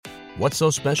What's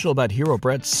so special about Hero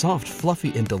Bread's soft,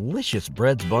 fluffy, and delicious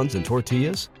breads, buns, and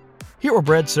tortillas? Hero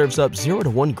Bread serves up 0 to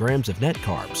 1 grams of net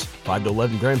carbs, 5 to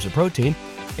 11 grams of protein,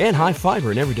 and high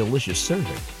fiber in every delicious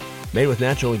serving. Made with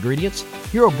natural ingredients,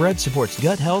 Hero Bread supports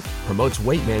gut health, promotes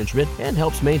weight management, and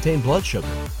helps maintain blood sugar.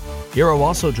 Hero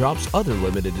also drops other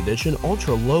limited edition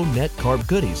ultra-low net carb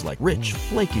goodies like rich,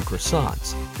 flaky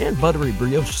croissants and buttery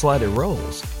brioche slider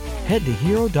rolls. Head to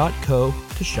hero.co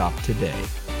to shop today.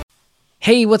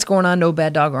 Hey, what's going on, No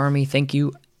Bad Dog Army? Thank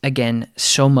you again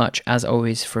so much, as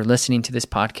always, for listening to this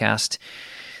podcast.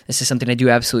 This is something I do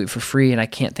absolutely for free, and I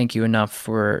can't thank you enough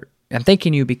for... I'm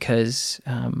thanking you because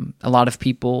a lot of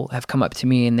people have come up to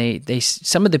me, and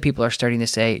some of the people are starting to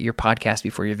say your podcast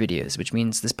before your videos, which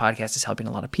means this podcast is helping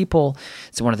a lot of people.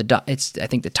 It's one of it's I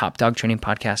think the top dog training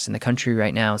podcast in the country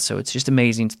right now. So it's just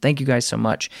amazing. Thank you guys so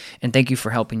much, and thank you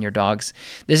for helping your dogs.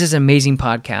 This is an amazing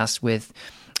podcast with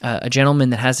a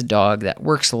gentleman that has a dog that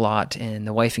works a lot, and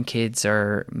the wife and kids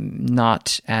are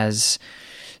not as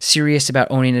serious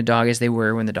about owning a dog as they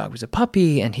were when the dog was a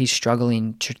puppy, and he's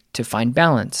struggling to find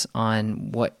balance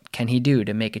on what can he do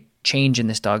to make a change in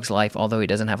this dog's life, although he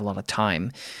doesn't have a lot of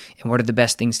time. And what are the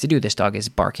best things to do? This dog is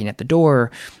barking at the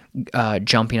door,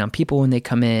 jumping on people when they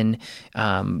come in,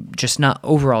 just not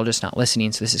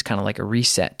listening. So this is kind of like a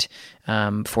reset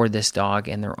for this dog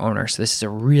and their owner. So this is a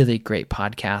really great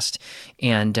podcast,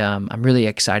 and I'm really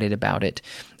excited about it.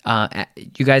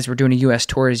 You guys, we're doing a U.S.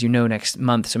 tour, as you know, next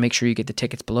month, so make sure you get the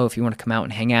tickets below if you want to come out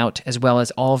and hang out, as well as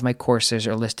all of my courses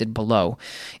are listed below.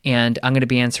 And I'm going to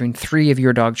be answering 3 of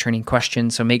your dog training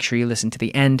questions, so make sure you listen to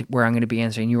the end where I'm going to be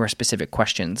answering your specific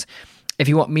questions. If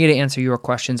you want me to answer your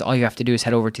questions, all you have to do is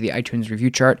head over to the iTunes review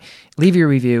chart, leave your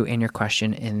review and your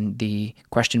question in the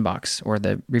question box or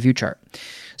the review chart.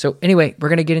 So anyway, we're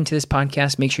going to get into this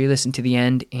podcast. Make sure you listen to the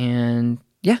end, and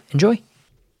yeah, enjoy.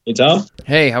 Hey, Tom.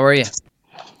 Hey, how are you?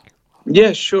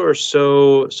 Yeah, sure.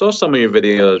 So saw some of your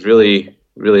videos. Really,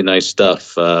 really nice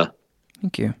stuff.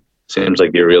 Thank you. Seems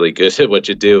like you're really good at what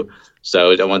you do.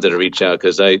 So I wanted to reach out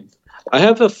because I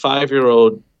have a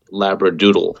 5-year-old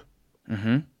Labradoodle.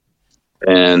 Mm-hmm.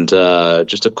 And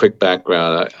just a quick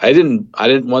background. I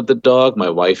didn't want the dog.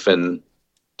 My wife and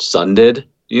son did.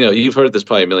 You know, you've heard this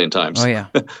probably a million times. Oh yeah.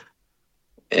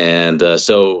 And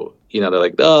so they're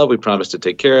like, "Oh, we promised to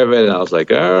take care of it." And I was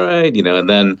like, "All right," And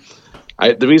then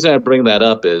the reason I bring that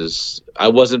up is I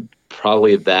wasn't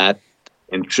probably that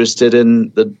interested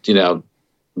in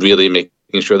really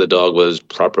making sure the dog was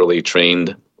properly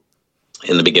trained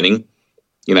in the beginning.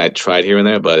 I tried here and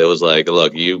there, but it was like,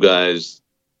 look, you guys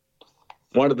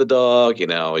wanted the dog, you're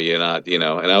not,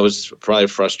 and I was probably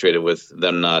frustrated with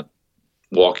them not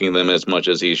walking them as much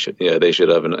as they should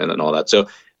have, and all that. So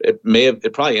it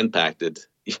probably impacted,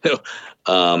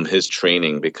 his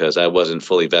training, because I wasn't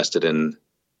fully vested in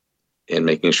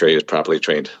making sure he was properly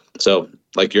trained. So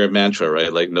like your mantra,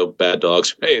 right? Like no bad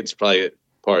dogs, right? It's probably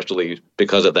partially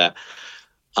because of that.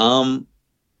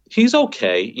 He's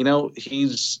okay.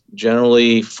 He's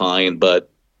generally fine, but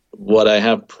what I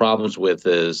have problems with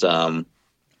is,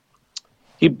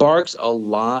 he barks a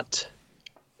lot.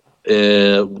 He could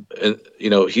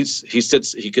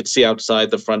see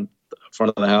outside the front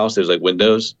of the house. There's like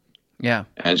windows. Yeah.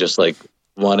 And just like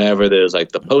whenever there's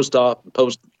like the postman,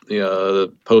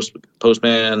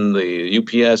 the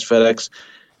UPS, FedEx,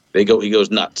 he goes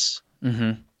nuts.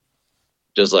 Mm-hmm.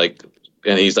 Just like,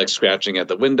 and he's like scratching at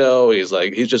the window. He's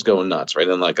just going nuts, right?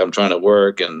 And like, I'm trying to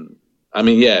work, and I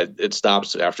mean, yeah, it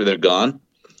stops after they're gone,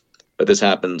 but this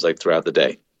happens like throughout the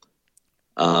day.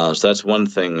 So that's one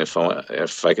thing. If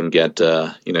I can get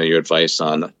your advice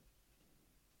on.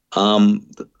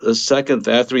 The second,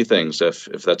 I have 3 things, if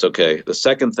that's okay. The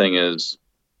second thing is,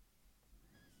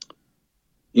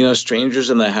 strangers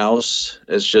in the house.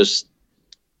 It's just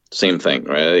same thing,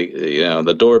 right?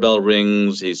 The doorbell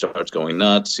rings. He starts going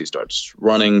nuts. He starts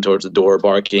running towards the door,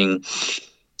 barking.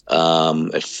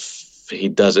 If he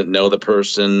doesn't know the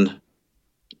person,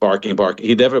 barking.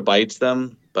 He never bites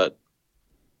them, but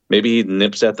maybe he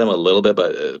nips at them a little bit,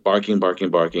 but barking.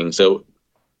 So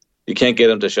you can't get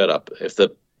him to shut up if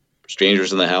the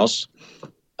stranger's in the house.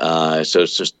 So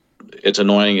it's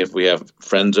annoying if we have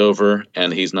friends over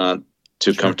and he's not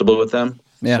too comfortable with them.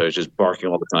 Yeah. So he's just barking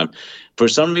all the time. For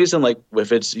some reason, like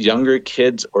if it's younger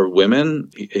kids or women,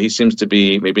 he seems to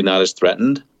be maybe not as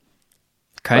threatened.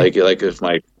 Okay. Like if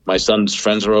my son's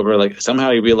friends are over, like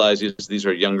somehow he realizes these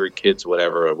are younger kids,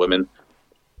 whatever, or women,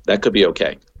 that could be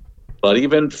okay. But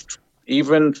even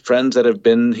friends that have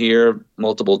been here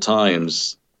multiple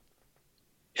times,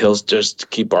 he'll just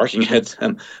keep barking at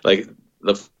them. Like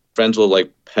the friends will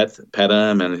like pet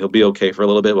him, and he'll be okay for a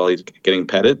little bit while he's getting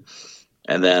petted,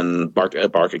 and then bark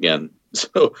again.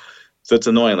 So So it's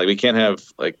annoying. Like we can't have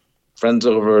like friends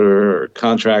over or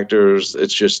contractors.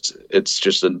 It's just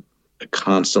a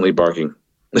constantly barking.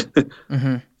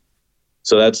 Mm-hmm.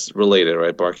 So that's related,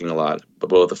 right? Barking a lot, but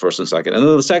both the first and second. And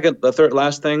then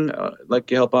last thing,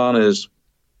 like you help on is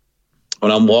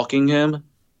when I'm walking him,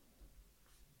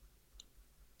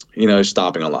 he's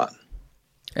stopping a lot.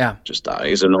 Yeah. Just stop.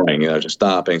 He's annoying, just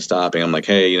stopping. I'm like,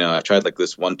 hey, I tried like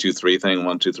this 1, 2, 3 thing,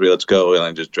 1, 2, 3, let's go. And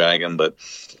I just drag him. But,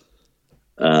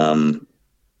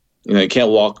 you can't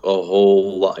walk a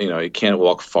whole lot, you can't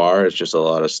walk far. It's just a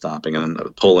lot of stopping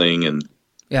and pulling. And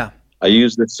Yeah. I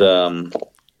use this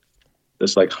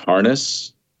like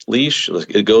harness leash.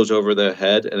 It goes over the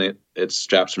head and it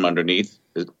straps from underneath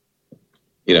his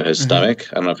Mm-hmm. stomach.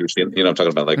 I don't know if you've seen, I'm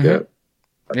talking about like Mm-hmm.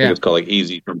 I think it's called like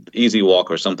easy walk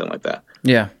or something like that.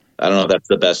 Yeah. I don't know if that's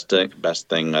the best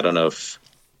thing. I don't know if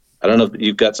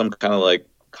you've got some kind of like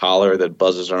collar that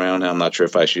buzzes around. I'm not sure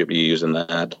if I should be using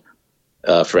that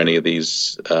for any of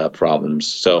these problems.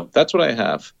 So that's what I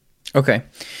have. Okay.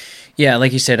 Yeah,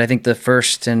 like you said, I think the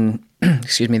first and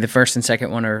the first and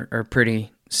second one are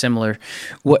pretty similar.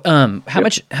 What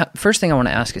first thing I want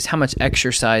to ask is how much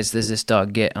exercise does this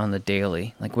dog get on the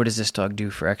daily? Like what does this dog do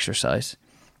for exercise?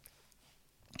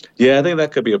 Yeah, I think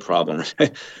that could be a problem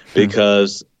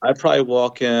because I probably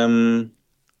walk him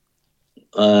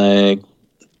like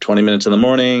 20 minutes in the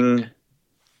morning,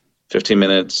 15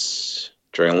 minutes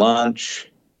during lunch,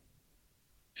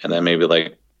 and then maybe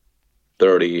like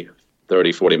 30,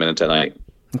 40 minutes at night.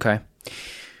 Okay.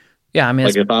 Yeah, I mean,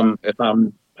 like if I'm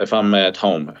at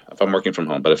home, if I'm working from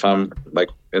home, but if I'm like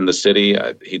in the city,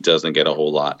 he doesn't get a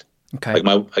whole lot. Okay. Like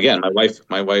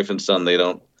my wife and son, they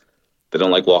don't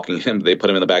like walking him. They put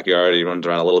him in the backyard. He runs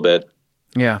around a little bit.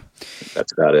 Yeah.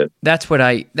 That's about it. That's what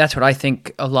I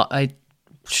think a lot. I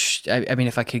mean,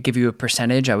 if I could give you a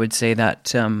percentage, I would say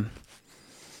that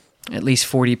at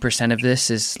least 40% of this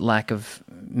is lack of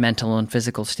mental and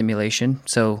physical stimulation.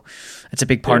 So it's a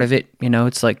big part of it.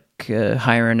 It's like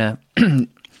hiring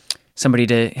somebody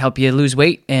to help you lose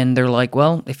weight. And they're like,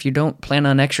 well, if you don't plan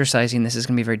on exercising, this is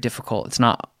going to be very difficult. It's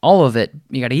not all of it.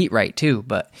 You got to eat right too.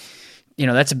 But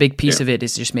that's a big piece of it,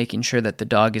 is just making sure that the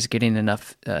dog is getting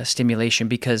enough stimulation,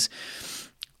 because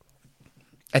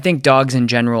I think dogs in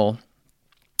general,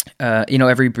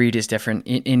 every breed is different,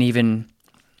 and even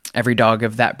every dog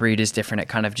of that breed is different. It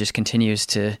kind of just continues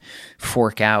to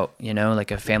fork out, like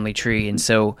a family tree. And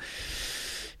so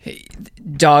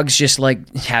dogs just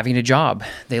like having a job.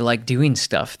 They like doing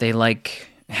stuff. They like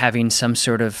having some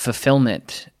sort of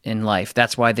fulfillment in life.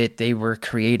 That's why they were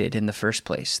created in the first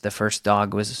place. The first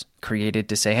dog was created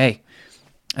to say, hey,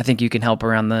 I think you can help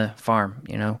around the farm,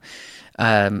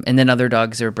 and then other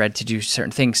dogs are bred to do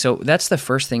certain things. So that's the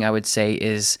first thing I would say,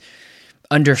 is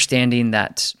understanding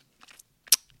that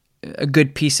a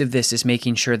good piece of this is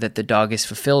making sure that the dog is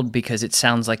fulfilled, because it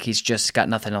sounds like he's just got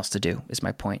nothing else to do, is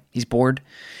my point. He's bored.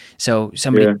 So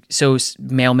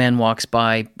mailman walks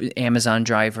by, Amazon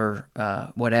driver,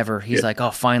 whatever. He's like,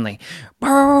 oh, finally,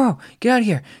 get out of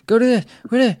here. Go to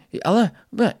the,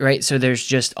 right? So there's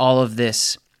just all of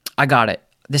this. I got it.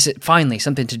 This is finally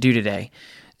something to do today.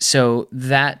 So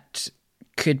that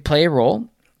could play a role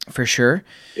for sure.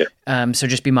 Yeah. So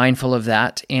just be mindful of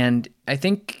that. And I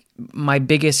think my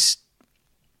biggest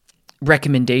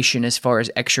recommendation as far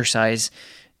as exercise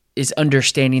is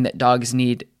understanding that dogs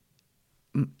need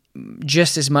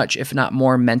just as much, if not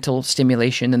more, mental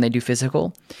stimulation than they do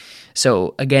physical.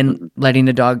 So again, letting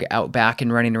the dog out back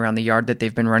and running around the yard that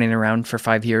they've been running around for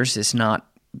 5 years is not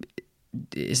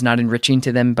enriching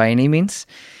to them by any means,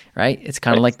 right? It's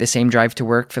kind of like the same drive to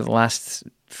work for the last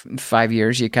 5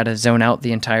 years. You got to zone out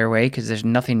the entire way because there's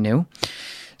nothing new.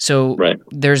 So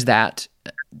there's that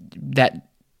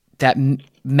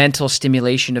mental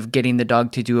stimulation of getting the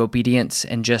dog to do obedience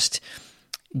and just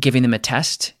giving them a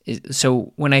test.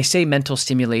 So when I say mental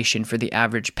stimulation for the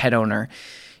average pet owner,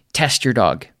 test your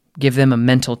dog. Give them a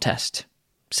mental test.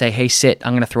 Say, hey, sit.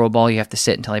 I'm going to throw a ball. You have to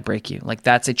sit until I break you. Like,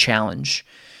 that's a challenge.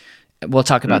 We'll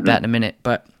talk about that in a minute,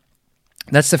 but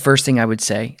that's the first thing I would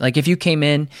say. Like, if you came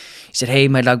in, you said, hey,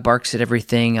 my dog barks at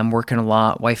everything. I'm working a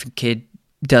lot. Wife and kid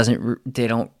they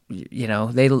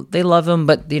love him,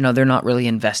 but they're not really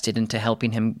invested into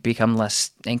helping him become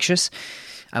less anxious.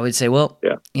 I would say, well,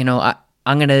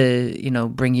 I'm going to,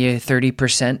 bring you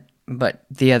 30%, but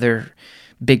the other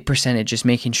big percentage is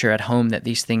making sure at home that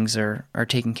these things are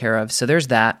taken care of. So there's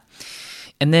that.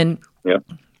 And then,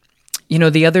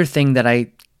 the other thing that I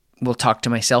will talk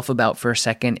to myself about for a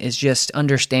second is just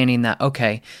understanding that,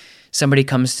 okay, somebody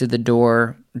comes to the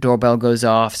door, doorbell goes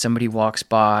off, somebody walks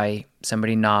by,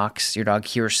 somebody knocks, your dog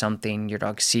hears something, your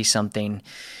dog sees something.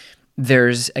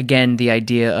 there's, again, the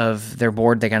idea of they're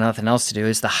bored, they got nothing else to do,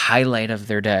 is the highlight of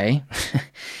their day.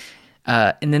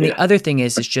 And then the other thing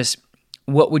is just,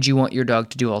 what would you want your dog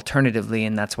to do alternatively?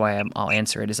 And that's why I'll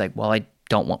answer it is like, well, I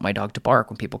don't want my dog to bark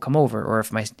when people come over, or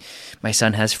if my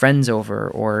son has friends over,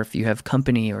 or if you have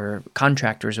company or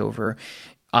contractors over.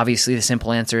 Obviously, the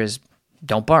simple answer is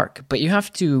don't bark. But you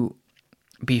have to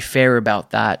be fair about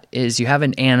that. Is you have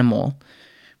an animal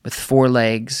with 4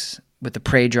 legs, with a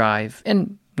prey drive,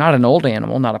 and not an old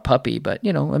animal, not a puppy, but,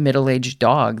 a middle-aged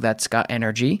dog that's got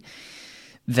energy,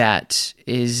 that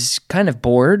is kind of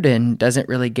bored and doesn't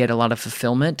really get a lot of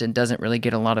fulfillment and doesn't really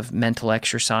get a lot of mental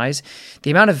exercise.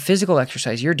 The amount of physical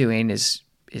exercise you're doing is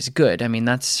good. I mean,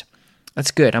 that's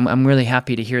good. I'm really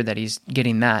happy to hear that he's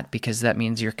getting that, because that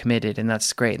means you're committed, and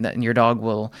that's great. And your dog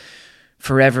will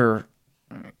forever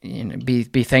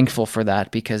be thankful for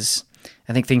that, because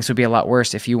I think things would be a lot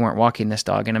worse if you weren't walking this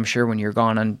dog. And I'm sure when you're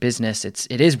gone on business, it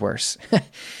is worse,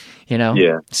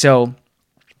 Yeah. So,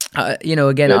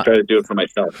 again, I try to do it for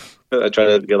myself. I try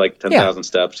to get like 10,000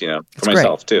 steps, for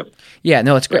myself too. Yeah,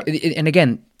 no, it's great. Yeah. And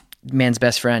again, man's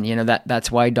best friend,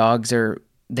 that's why dogs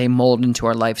they mold into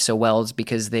our life so well, is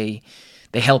because they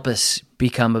help us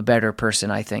become a better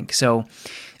person, I think. So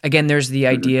again, there's the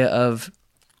idea of,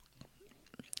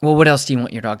 well, what else do you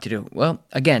want your dog to do? Well,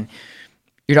 again,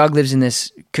 your dog lives in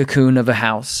this cocoon of a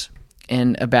house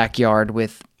and a backyard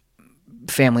with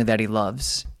family that he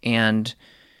loves. And,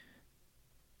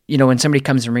 when somebody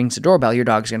comes and rings the doorbell, your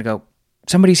dog's going to go,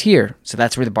 somebody's here. So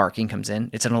that's where the barking comes in.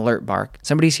 It's an alert bark.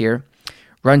 Somebody's here.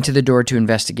 Run to the door to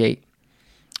investigate.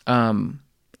 And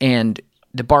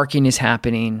the barking is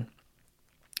happening.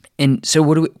 And so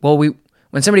what do we,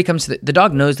 when somebody comes to the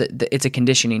dog knows that it's a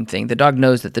conditioning thing. The dog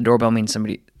knows that the doorbell means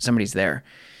somebody's there.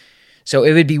 So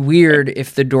it would be weird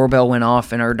if the doorbell went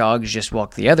off and our dogs just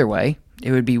walked the other way.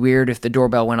 It would be weird if the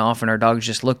doorbell went off and our dogs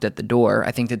just looked at the door.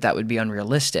 I think that would be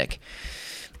unrealistic.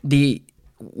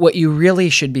 What you really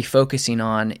should be focusing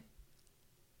on,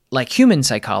 like human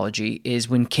psychology, is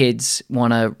when kids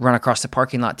want to run across the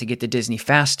parking lot to get to Disney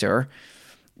faster.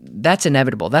 That's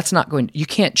inevitable. You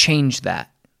can't change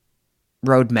that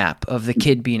roadmap of the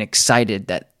kid being excited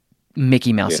that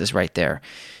Mickey Mouse is right there.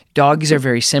 Dogs are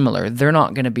very similar. They're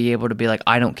not going to be able to be like,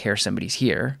 I don't care, somebody's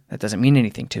here. That doesn't mean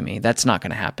anything to me. That's not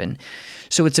going to happen.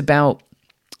 So it's about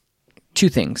 2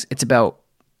 things. It's about,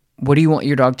 what do you want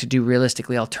your dog to do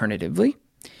realistically alternatively?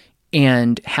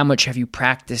 And how much have you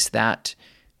practiced that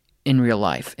in real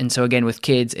life? And so again, with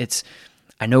kids, it's,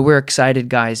 I know we're excited,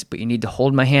 guys, but you need to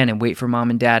hold my hand and wait for mom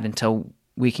and dad until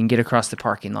we can get across the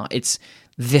parking lot.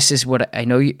 This is what I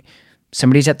know.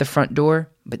 Somebody's at the front door,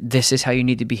 but this is how you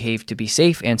need to behave to be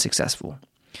safe and successful.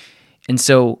 And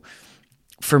so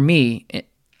for me,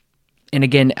 and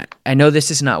again, I know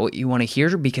this is not what you want to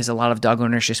hear, because a lot of dog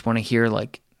owners just want to hear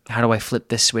like, how do I flip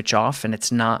this switch off? And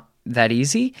it's not that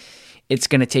easy. It's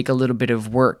going to take a little bit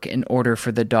of work in order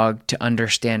for the dog to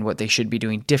understand what they should be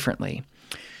doing differently.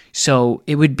 So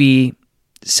it would be,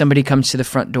 somebody comes to the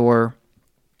front door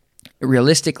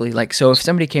realistically. Like, so if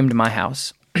somebody came to my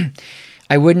house,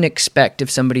 I wouldn't expect if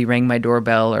somebody rang my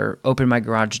doorbell or opened my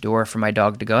garage door for my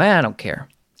dog to go, I don't care.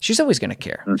 She's always going to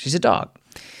care. She's a dog.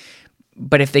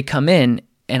 But if they come in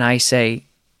and I say,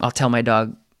 I'll tell my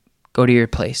dog, go to your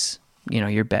place,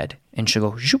 your bed, and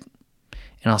she'll go, zoop,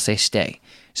 and I'll say, stay.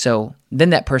 So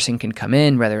then that person can come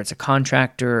in, whether it's a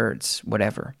contractor or it's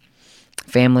whatever,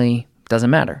 family, doesn't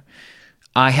matter.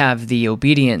 I have the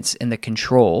obedience and the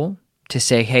control to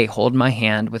say, hey, hold my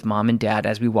hand with mom and dad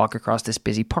as we walk across this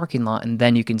busy parking lot, and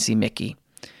then you can see Mickey.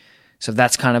 So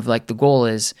that's kind of like the goal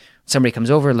is, somebody comes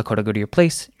over, Lakota, go to your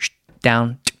place,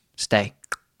 down, stay,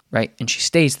 right? And she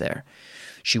stays there.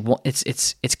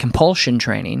 It's compulsion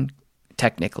training,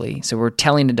 technically. So we're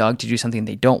telling the dog to do something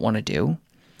they don't want to do.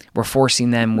 We're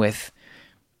forcing them with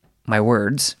my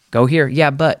words. Go here. Yeah,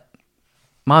 but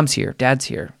mom's here, dad's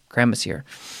here, grandma's here.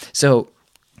 So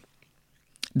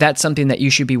that's something that you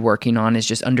should be working on, is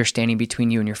just understanding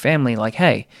between you and your family, like,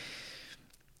 hey,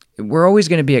 we're always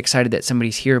going to be excited that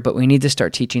somebody's here, but we need to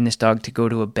start teaching this dog to go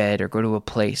to a bed or go to a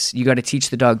place. You got to teach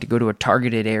the dog to go to a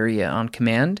targeted area on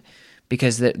command,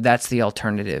 because that's the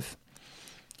alternative.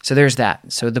 So there's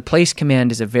that. So the place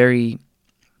command is a very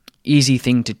easy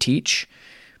thing to teach,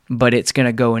 but it's going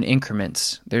to go in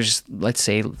increments. There's, let's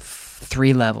say,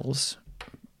 3 levels: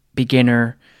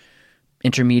 beginner,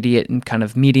 intermediate, and kind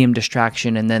of medium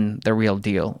distraction, and then the real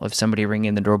deal of somebody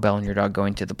ringing the doorbell and your dog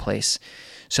going to the place.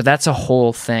 So that's a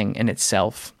whole thing in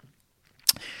itself.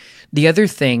 The other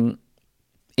thing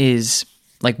is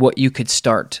like what you could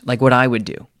start, like what I would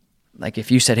do. Like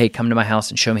if you said, hey, come to my house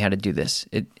and show me how to do this,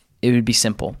 it would be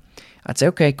simple. I'd say,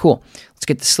 okay, cool. Let's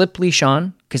get the slip leash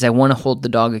on because I want to hold the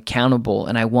dog accountable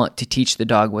and I want to teach the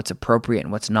dog what's appropriate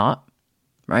and what's not,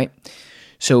 right?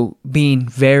 So being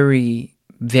very,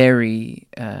 very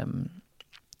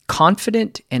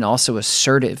confident and also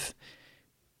assertive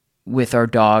with our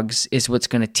dogs is what's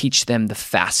going to teach them the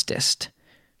fastest.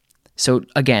 So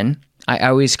again, I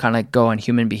always kind of go on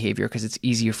human behavior because it's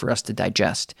easier for us to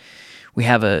digest. We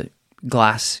have a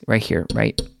glass right here,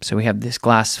 right? So we have this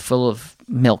glass full of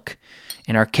milk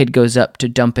and our kid goes up to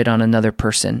dump it on another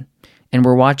person and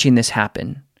we're watching this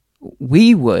happen.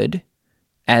 We would,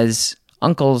 as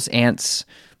uncles, aunts,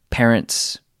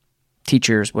 parents,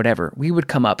 teachers, whatever, we would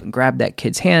come up and grab that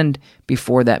kid's hand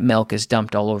before that milk is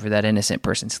dumped all over that innocent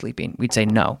person sleeping. We'd say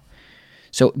no.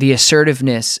 So the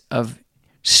assertiveness of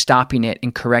stopping it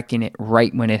and correcting it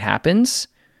right when it happens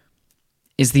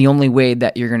is the only way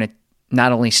that you're going to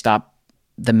not only stop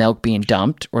the milk being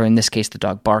dumped, or in this case, the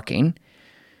dog barking,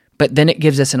 but then it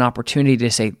gives us an opportunity to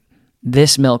say,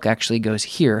 this milk actually goes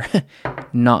here,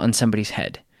 not on somebody's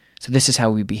head. So this is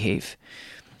how we behave.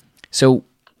 So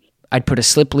I'd put a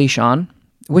slip leash on.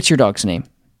 What's your dog's name?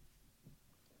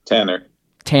 Tanner.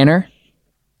 Tanner?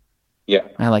 Yeah.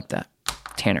 I like that.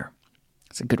 Tanner.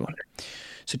 That's a good one.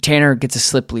 So Tanner gets a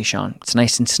slip leash on. It's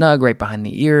nice and snug right behind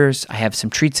the ears. I have some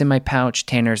treats in my pouch.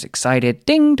 Tanner's excited.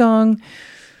 Ding dong.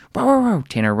 Row, row, row.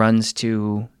 Tanner runs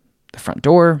to the front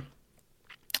door,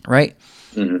 right?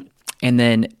 Mm-hmm. And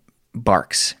then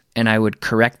barks. And I would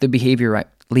correct the behavior, right?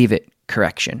 Leave it,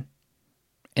 correction.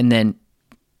 And then,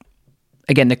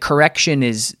 again, the correction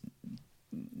is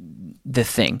the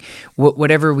thing.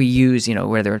 Whatever we use,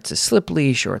 whether it's a slip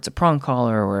leash or it's a prong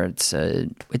collar or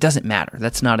it doesn't matter.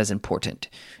 That's not as important.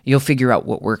 You'll figure out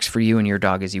what works for you and your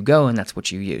dog as you go, and that's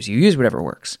what you use. You use whatever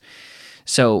works.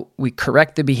 So we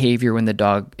correct the behavior when the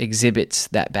dog exhibits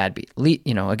that bad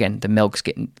again, the milk's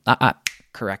getting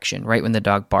correction right when the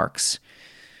dog barks.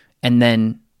 And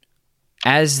then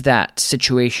as that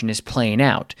situation is playing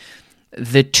out,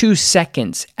 the 2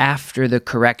 seconds after the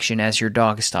correction as your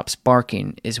dog stops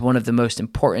barking is one of the most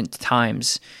important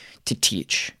times to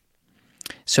teach.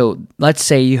 So let's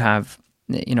say you have,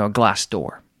 a glass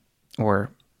door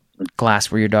or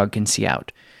glass where your dog can see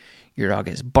out. Your dog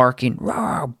is barking,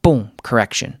 rah, boom,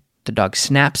 correction. The dog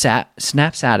snaps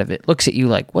out of it, looks at you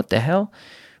like, what the hell,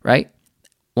 right?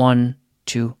 1,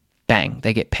 2, bang,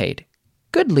 they get paid.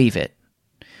 Good, leave it.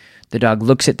 The dog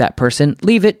looks at that person,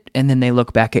 leave it, and then they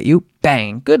look back at you,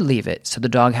 bang, good, leave it. So the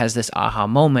dog has this aha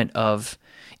moment of,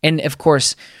 and of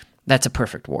course, that's a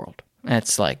perfect world.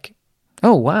 It's like,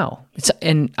 oh, wow.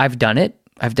 And I've done it.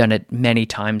 I've done it many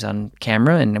times on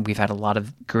camera, and we've had a lot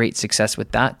of great success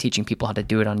with that, teaching people how to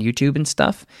do it on YouTube and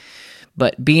stuff.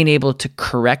 But being able to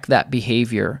correct that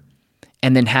behavior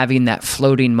and then having that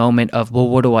floating moment of, well,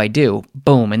 what do I do?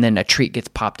 Boom, and then a treat gets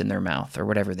popped in their mouth or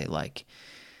whatever they like.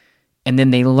 And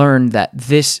then they learn that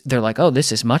they're like, oh,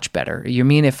 this is much better. You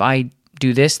mean if I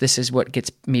do this, this is what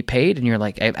gets me paid? And you're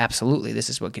like, absolutely, this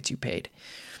is what gets you paid.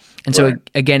 And so,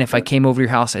 again, if I came over to your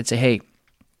house, I'd say, hey,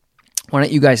 why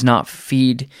don't you guys not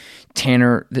feed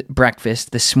Tanner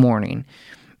breakfast this morning?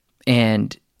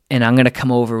 And I'm going to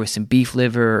come over with some beef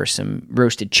liver or some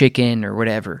roasted chicken or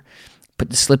whatever.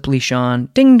 Put the slip leash on.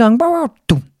 Ding dong, bow, bow,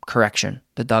 doom, correction.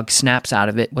 The dog snaps out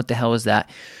of it. What the hell is that?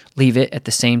 Leave it at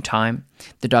the same time.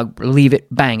 The dog leave it,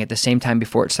 bang, at the same time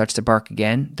before it starts to bark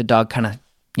again. The dog kind of,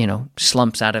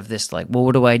 slumps out of this like, well,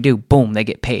 what do I do? Boom, they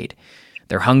get paid.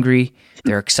 They're hungry.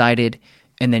 They're excited.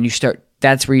 And then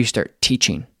that's where you start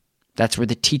teaching. That's where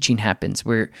the teaching happens,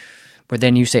 where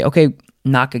then you say, okay,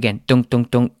 knock again. Dunk,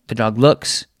 dunk, dunk. The dog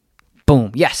looks.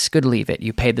 Boom. Yes, good, leave it.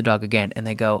 You pay the dog again. And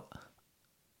they go,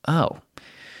 oh.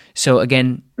 So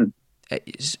again,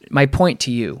 my point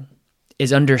to you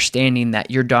is understanding that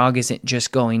your dog isn't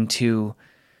just going to,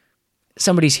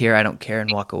 somebody's here, I don't care,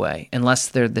 and walk away. Unless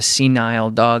they're the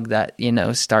senile dog that,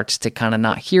 starts to kind of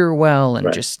not hear well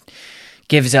and just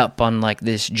gives up on like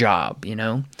this job,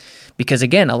 Because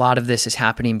again, a lot of this is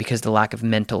happening because of the lack of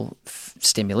mental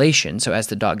stimulation. So as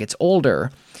the dog gets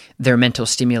older, their mental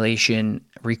stimulation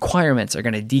requirements are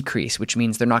going to decrease, which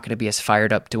means they're not going to be as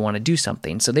fired up to want to do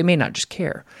something. So they may not just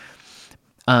care.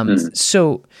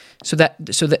 So that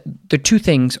the two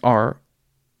things are,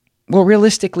 well,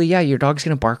 realistically, yeah, your dog's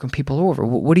going to bark when people are over.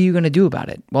 What are you going to do about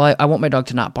it? Well, I want my dog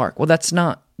to not bark. Well, that's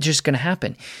not just going to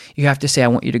happen. You have to say, I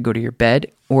want you to go to your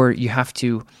bed, or you have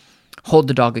to hold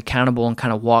the dog accountable and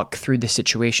kind of walk through the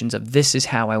situations of, this is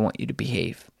how I want you to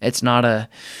behave. It's not a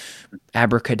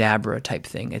abracadabra type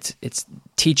thing. It's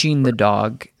teaching the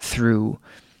dog through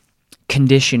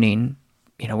conditioning.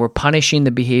 We're punishing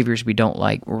the behaviors we don't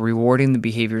like. We're rewarding the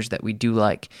behaviors that we do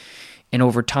like. And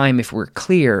over time, if we're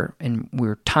clear and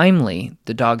we're timely,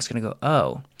 the dog's going to go,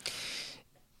 oh.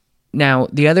 Now,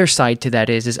 the other side to that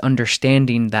is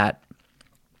understanding that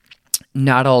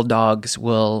not all dogs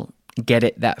will get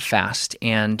it that fast.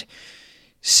 And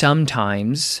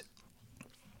sometimes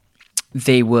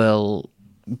they will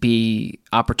be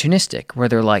opportunistic, where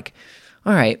they're like,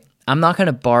 all right, I'm not going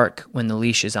to bark when the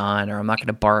leash is on, or I'm not going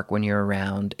to bark when you're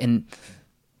around. And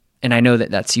I know that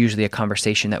that's usually a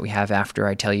conversation that we have after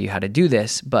I tell you how to do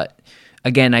this. But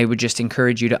again, I would just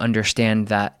encourage you to understand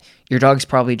that your dog's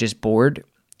probably just bored,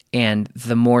 and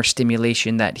the more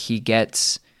stimulation that he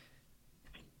gets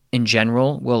in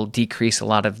general will decrease a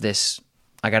lot of this,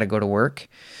 I got to go to work.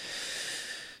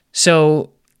 So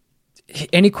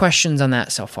any questions on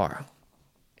that so far?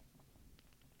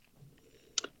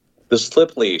 The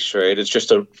slip leash, right? It's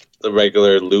just a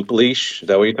regular loop leash. Is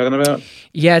that what you're talking about?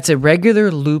 Yeah, it's a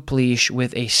regular loop leash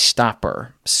with a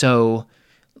stopper. So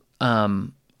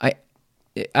I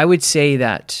would say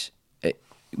that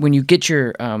when you get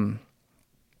your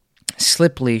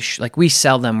slip leash, like we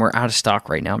sell them, we're out of stock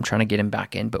right now. I'm trying to get them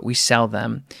back in, but we sell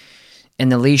them.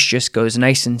 And the leash just goes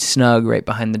nice and snug right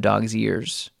behind the dog's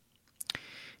ears.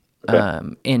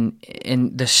 Okay.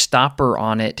 And the stopper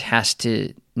on it has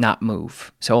to not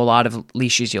move. So a lot of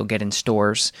leashes you'll get in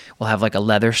stores will have like a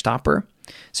leather stopper.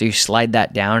 So you slide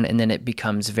that down, and then it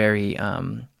becomes very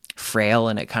frail,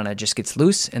 and it kind of just gets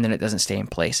loose, and then it doesn't stay in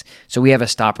place. So we have a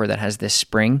stopper that has this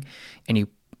spring, and you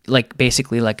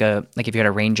basically like if you had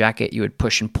a rain jacket, you would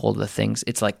push and pull the things.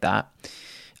 It's like that.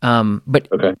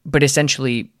 But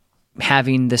essentially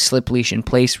having the slip leash in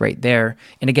place right there.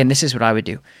 And again, this is what I would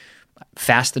do.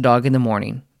 Fast the dog in the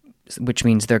morning, which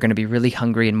means they're going to be really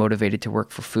hungry and motivated to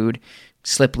work for food.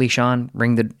 Slip leash on,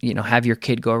 have your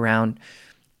kid go around,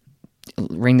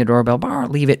 ring the doorbell, bar,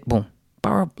 leave it, boom,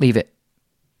 bar, leave it.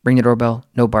 Ring the doorbell,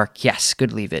 no bark, yes,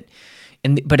 good, leave it.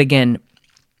 But again,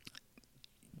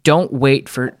 don't wait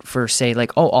for say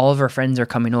like, oh, all of our friends are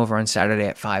coming over on Saturday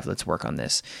at 5, let's work on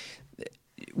this.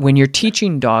 When you're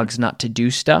teaching dogs not to do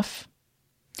stuff,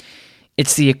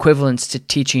 it's the equivalence to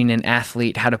teaching an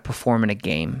athlete how to perform in a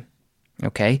game,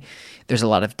 okay? There's a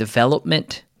lot of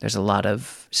development. There's a lot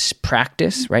of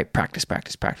practice, right?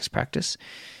 Practice.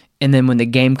 And then when the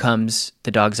game comes,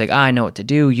 the dog's like, I know what to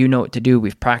do. You know what to do.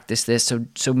 We've practiced this.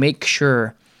 So make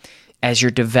sure as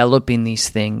you're developing these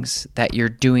things that you're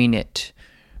doing it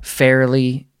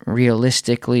fairly,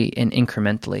 realistically, and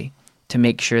incrementally to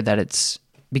make sure that it's...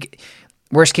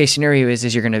 Worst case scenario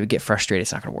is you're going to get frustrated.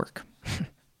 It's not going to work.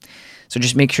 So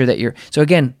just make sure that you're... So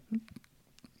again,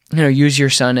 use your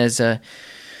son as a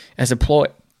ploy,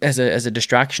 as a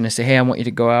distraction to say, hey, I want you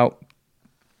to go out,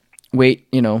 wait,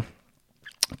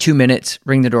 2 minutes,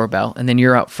 ring the doorbell, and then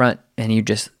you're out front and you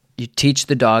teach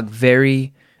the dog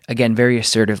very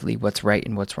assertively what's right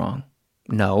and what's wrong.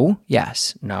 No,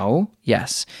 yes, no,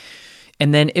 yes.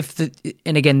 And then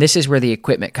and again, this is where the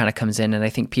equipment kind of comes in, and I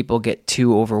think people get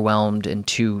too overwhelmed and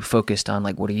too focused on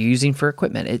like, what are you using for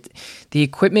equipment? The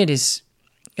equipment is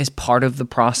part of the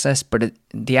process, but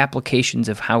the applications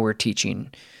of how we're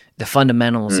teaching, the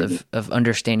fundamentals of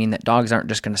understanding that dogs aren't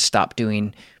just going to stop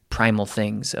doing primal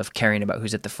things of caring about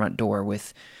who's at the front door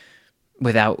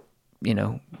without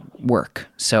work.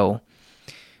 So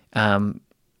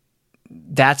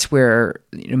that's where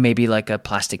maybe like a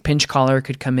plastic pinch collar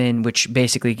could come in, which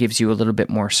basically gives you a little bit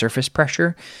more surface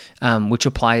pressure, which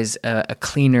applies a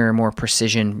cleaner, more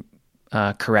precision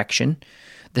correction.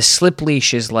 The slip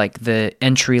leash is like the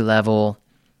entry level.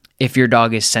 If your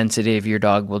dog is sensitive, your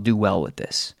dog will do well with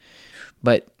this.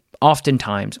 But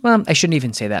oftentimes, well, I shouldn't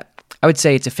even say that. I would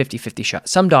say it's a 50-50 shot.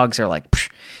 Some dogs are like,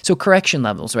 psh. So correction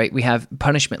levels, right? We have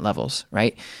punishment levels,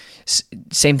 right?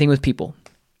 Same thing with people.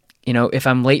 If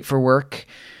I'm late for work,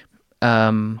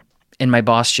 and my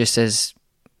boss just says,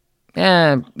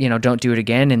 don't do it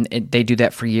again, and they do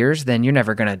that for years, then you're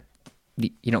never going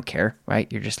to, you don't care,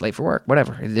 right? You're just late for work,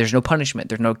 whatever. There's no punishment.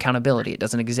 There's no accountability. It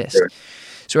doesn't exist. Sure.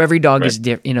 So every dog is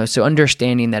different, so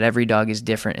understanding that every dog is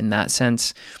different in that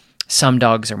sense. Some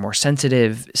dogs are more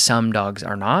sensitive, some dogs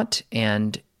are not,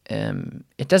 and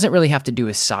it doesn't really have to do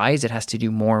with size. It has to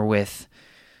do more with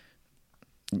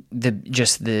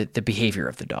the behavior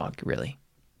of the dog, really.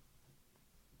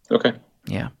 Okay.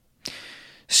 Yeah.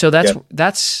 So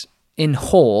that's in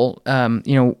whole,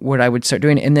 what I would start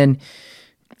doing, and then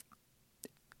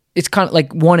it's kind of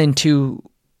like 1 and 2,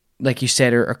 like you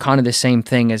said, are kind of the same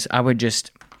thing. As I would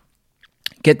just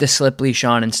get the slip leash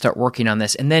on and start working on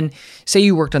this. And then say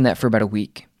you worked on that for about a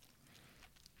week.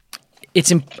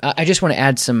 I just want to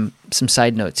add some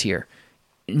side notes here.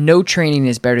 No training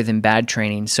is better than bad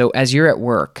training. So as you're at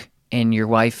work and your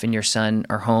wife and your son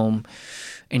are home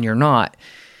and you're not,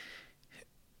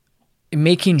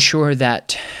 making sure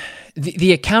that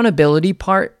the accountability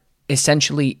part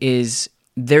essentially is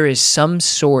there is some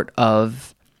sort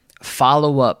of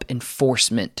follow-up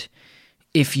enforcement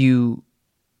if you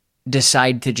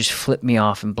decide to just flip me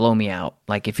off and blow me out.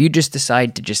 Like if you just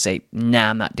decide to just say, nah,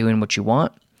 I'm not doing what you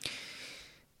want,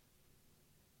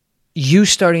 you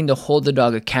starting to hold the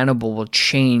dog accountable will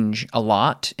change a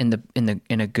lot in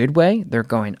a good way. They're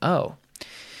going, oh.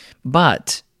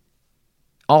 But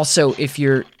also if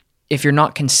you're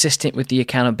not consistent with the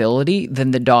accountability,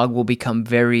 then the dog will become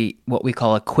very what we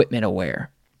call equipment aware.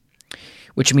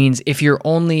 Which means if you're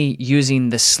only using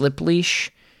the slip leash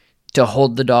to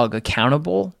hold the dog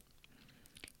accountable,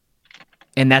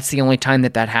 and that's the only time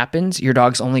that happens, your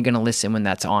dog's only going to listen when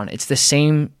that's on. It's the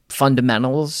same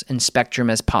fundamentals and spectrum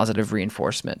as positive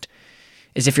reinforcement.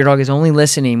 Is if your dog is only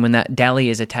listening when that dally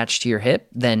is attached to your hip,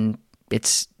 then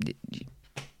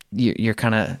you're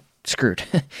kind of screwed.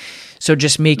 So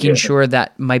just making sure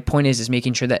that, my point is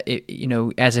making sure that,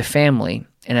 as a family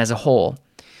and as a whole,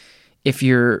 if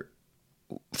your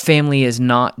family is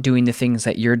not doing the things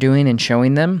that you're doing and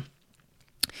showing them,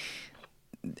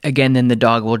 again, then the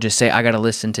dog will just say, I got to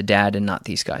listen to dad and not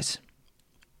these guys.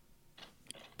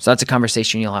 So that's a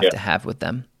conversation you'll have to have with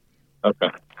them. Okay.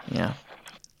 Yeah.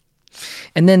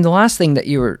 And then the last thing that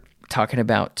you were talking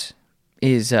about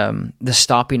is the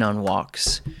stopping on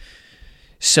walks.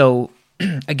 So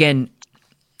again,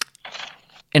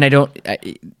 and I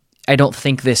don't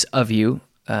think this of you,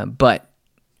 but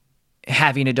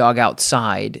having a dog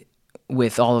outside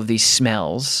with all of these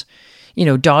smells,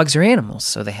 dogs are animals,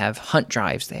 so they have hunt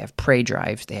drives, they have prey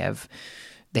drives, they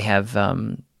have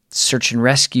search and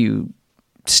rescue.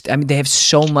 They have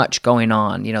so much going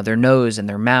on. Their nose and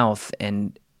their mouth,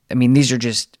 and these are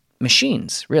just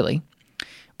machines. Really,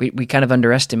 we kind of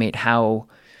underestimate how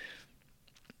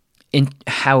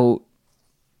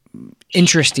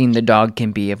interesting the dog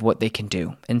can be of what they can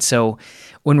do. And so,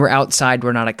 when we're outside,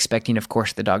 we're not expecting, of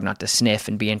course, the dog not to sniff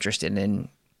and be interested in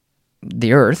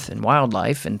the earth and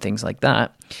wildlife and things like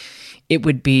that. It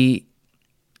would be,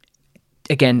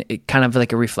 again, kind of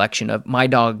like a reflection of my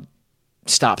dog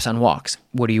stops on walks.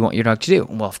 What do you want your dog to do?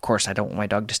 Well, of course, I don't want my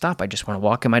dog to stop. I just want to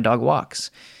walk, and my dog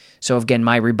walks. So again,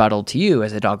 my rebuttal to you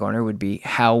as a dog owner would be,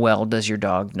 how well does your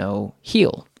dog know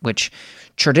heel? Which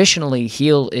traditionally,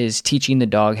 heel is teaching the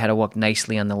dog how to walk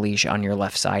nicely on the leash on your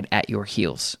left side at your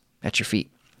heels, at your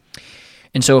feet.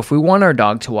 And so if we want our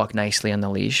dog to walk nicely on the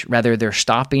leash, whether they're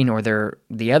stopping or they're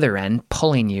the other end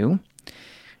pulling you,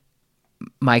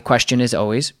 my question is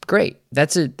always, great.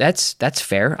 That's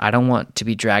fair. I don't want to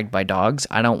be dragged by dogs.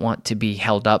 I don't want to be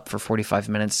held up for 45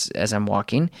 minutes as I'm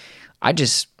walking. I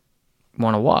just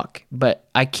want to walk. But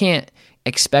I can't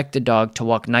expect a dog to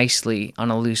walk nicely on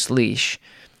a loose leash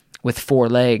with 4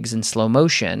 legs in slow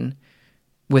motion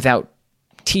without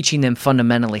teaching them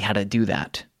fundamentally how to do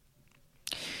that.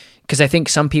 Because I think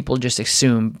some people just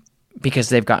assume, because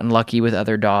they've gotten lucky with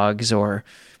other dogs or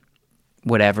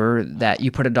whatever, that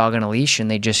you put a dog on a leash and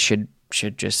they just should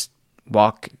just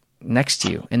walk next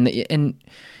to you. And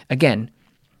again,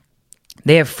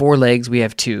 they have 4 legs, we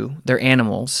have 2. They're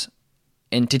animals.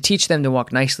 And to teach them to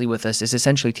walk nicely with us is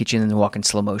essentially teaching them to walk in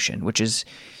slow motion, which is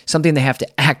something they have to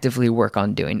actively work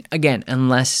on doing. Again,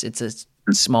 unless it's a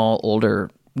small, older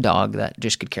dog that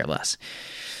just could care less.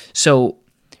 So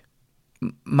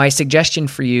my suggestion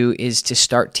for you is to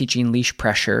start teaching leash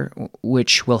pressure,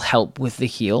 which will help with the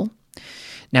heel.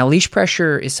 Now, leash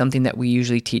pressure is something that we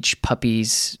usually teach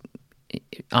puppies,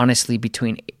 honestly,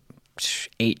 between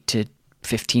 8 to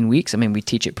 15 weeks. We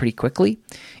teach it pretty quickly,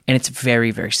 and it's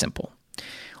very, very simple.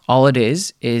 All it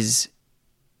is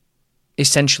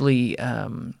essentially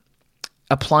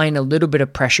applying a little bit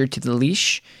of pressure to the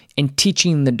leash and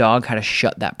teaching the dog how to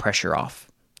shut that pressure off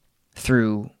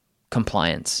through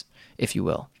compliance, if you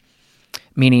will.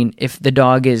 Meaning, if the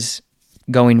dog is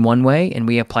going one way and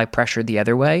we apply pressure the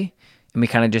other way, and we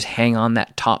kind of just hang on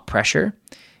that top pressure,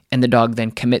 and the dog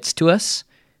then commits to us,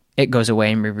 it goes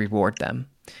away and we reward them.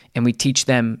 And we teach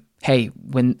them, hey,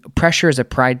 when pressure is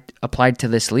applied to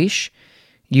this leash,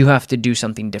 you have to do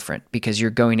something different because you're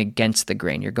going against the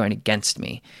grain, you're going against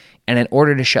me. And in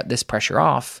order to shut this pressure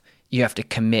off, you have to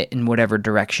commit in whatever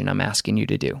direction I'm asking you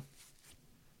to do.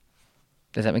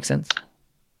 Does that make sense?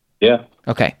 Yeah.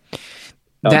 Okay.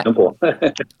 Simple.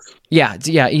 yeah,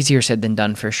 easier said than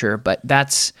done for sure. But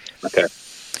that's okay.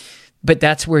 But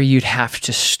that's where you'd have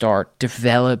to start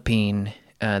developing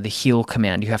the heel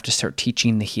command. You have to start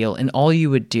teaching the heel, and all you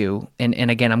would do.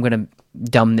 And again, I'm going to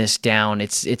dumb this down.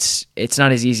 It's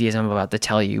not as easy as I'm about to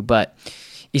tell you, but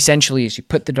essentially, is you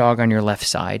put the dog on your left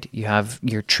side. You have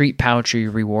your treat pouch or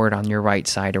your reward on your right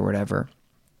side or whatever.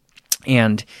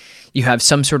 And you have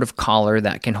some sort of collar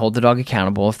that can hold the dog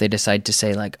accountable if they decide to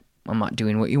say, like, I'm not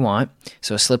doing what you want.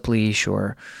 So a slip leash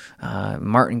or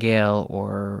martingale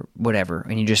or whatever.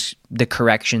 And the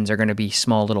corrections are going to be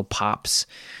small little pops.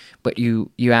 But you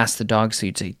ask the dog, so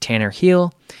you'd say Tanner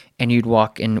heel, and you'd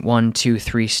walk in 1, 2,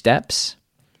 3 steps.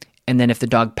 And then if the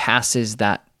dog passes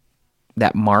that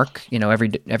mark,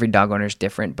 every dog owner is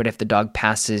different. But if the dog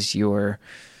passes your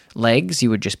legs, you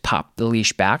would just pop the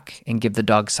leash back and give the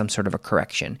dog some sort of a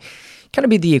correction. Kind of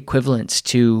be the equivalence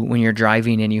to when you're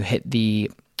driving and you hit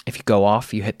if you go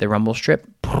off, you hit the rumble strip,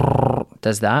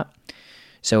 does that.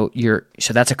 So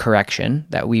that's a correction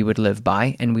that we would live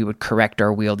by, and we would correct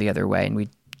our wheel the other way, and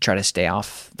we'd try to stay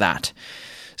off that.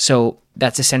 So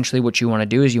that's essentially what you want to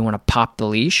do, is you want to pop the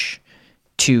leash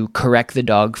to correct the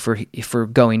dog for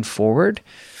going forward.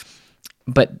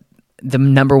 But the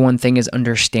number one thing is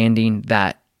understanding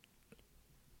that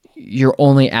you're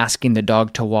only asking the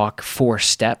dog to walk 4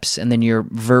 steps, and then you're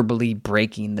verbally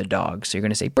breaking the dog. So you're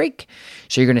going to say break.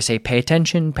 So you're going to say pay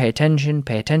attention, pay attention,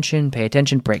 pay attention, pay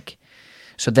attention, break.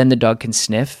 So then the dog can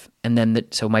sniff. And then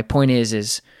so my point is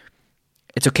it's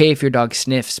okay if your dog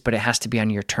sniffs, but it has to be on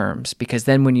your terms, because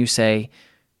then when you say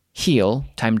heel,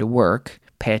 time to work,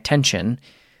 pay attention,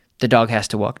 the dog has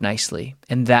to walk nicely.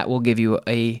 And that will give you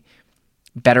a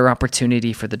better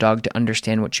opportunity for the dog to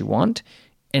understand what you want.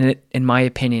 And in my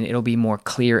opinion, it'll be more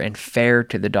clear and fair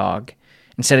to the dog.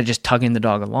 Instead of just tugging the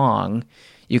dog along,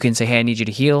 you can say, hey, I need you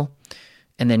to heel,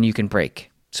 and then you can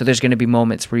break. So there's going to be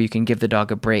moments where you can give the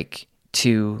dog a break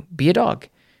to be a dog.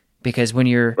 Because when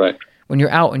you're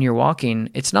out and you're walking,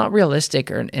 it's not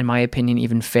realistic, or in my opinion,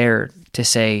 even fair to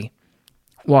say,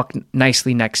 walk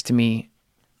nicely next to me,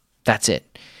 that's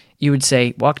it. You would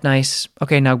say, walk nice,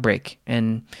 okay, now break.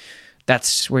 And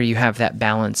that's where you have that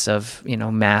balance of,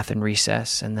 math and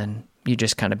recess, and then you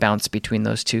just kind of bounce between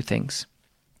those two things.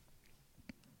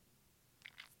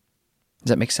 Does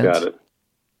that make sense? Got it.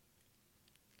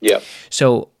 Yeah.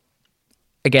 So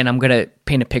again, I'm going to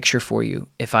paint a picture for you.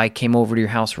 If I came over to your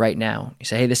house right now, you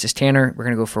say, hey, this is Tanner, we're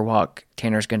going to go for a walk.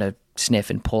 Tanner's going to sniff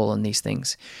and pull on these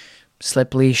things.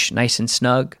 Slip leash, nice and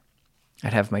snug.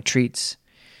 I'd have my treats.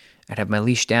 I'd have my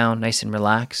leash down, nice and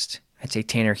relaxed. I'd say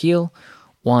Tanner heel.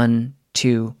 1,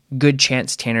 2, good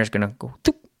chance Tanner's going to go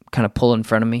kind of pull in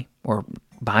front of me or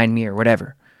behind me or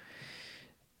whatever.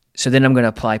 So then I'm going to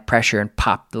apply pressure and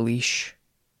pop the leash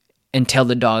until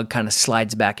the dog kind of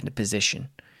slides back into position.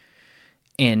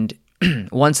 And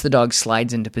once the dog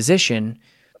slides into position,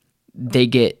 they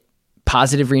get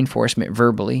positive reinforcement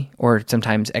verbally or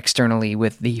sometimes externally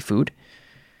with the food.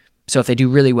 So if they do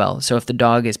really well, so if the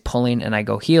dog is pulling and I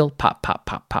go heel, pop, pop,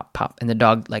 pop, pop, pop, and the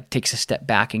dog takes a step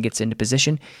back and gets into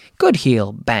position, good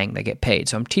heel, bang, they get paid.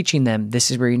 So I'm teaching them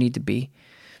this is where you need to be.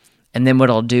 And then what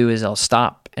I'll do is I'll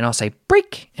stop and I'll say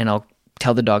break, and I'll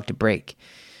tell the dog to break.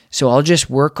 So I'll just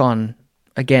work on,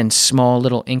 again, small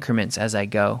little increments as I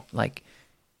go, like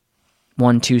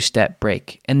 1, 2 step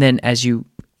break. And then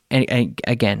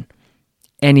again,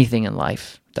 anything in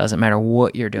life, doesn't matter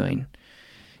what you're doing,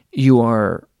 you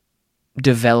are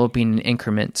developing in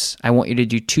increments. I want you to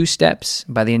do 2 steps.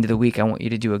 By the end of the week, I want you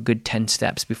to do a good 10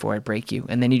 steps before I break you.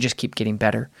 And then you just keep getting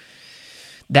better.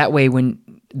 That way,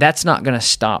 that's not going to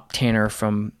stop Tanner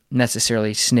from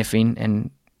necessarily sniffing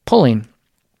and pulling.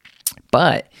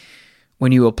 But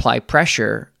when you apply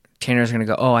pressure, Tanner's going to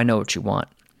go, oh, I know what you want.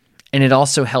 And it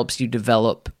also helps you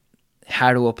develop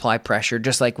how to apply pressure,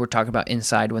 just like we're talking about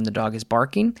inside when the dog is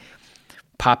barking,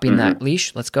 popping that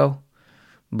leash, let's go.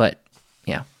 But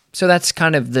yeah. So that's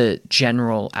kind of the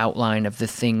general outline of the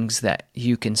things that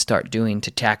you can start doing to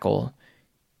tackle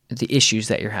the issues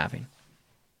that you're having.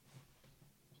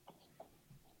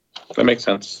 That makes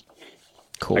sense.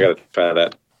 Cool. I got to try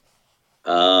that.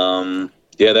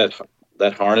 Yeah,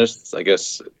 that harness, I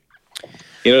guess,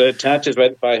 it attaches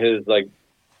right by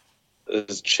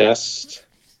his chest.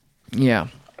 Yeah.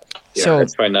 So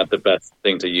it's probably not the best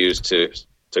thing to use to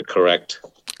correct.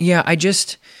 Yeah,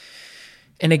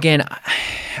 and again,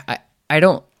 I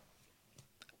don't,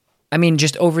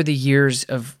 just over the years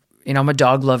of, I'm a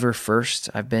dog lover first.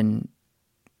 I've been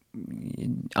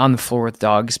on the floor with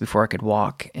dogs before I could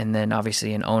walk, and then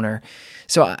obviously an owner.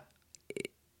 So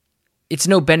it's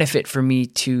no benefit for me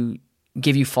to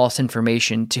give you false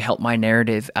information to help my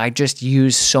narrative. I just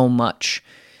use so much,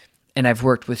 and I've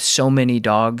worked with so many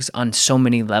dogs on so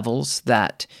many levels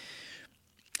that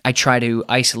I try to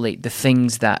isolate the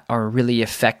things that are really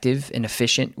effective and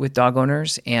efficient with dog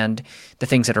owners and the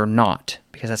things that are not,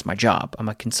 because that's my job. I'm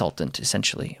a consultant,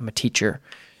 essentially. I'm a teacher.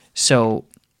 So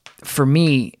for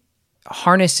me,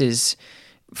 harnesses,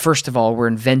 first of all, were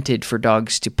invented for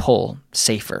dogs to pull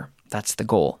safer. That's the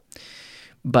goal.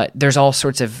 But there's all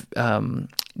sorts of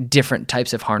different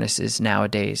types of harnesses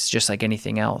nowadays, just like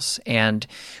anything else. And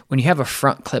when you have a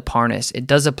front clip harness, it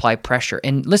does apply pressure.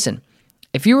 And listen,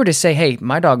 if you were to say, hey,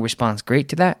 my dog responds great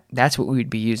to that, that's what we would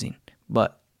be using.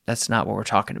 But that's not what we're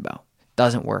talking about. It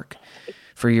doesn't work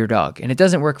for your dog. And it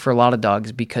doesn't work for a lot of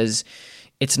dogs because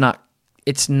it's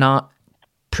not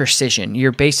precision.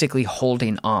 You're basically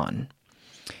holding on.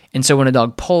 And so when a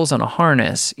dog pulls on a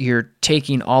harness, you're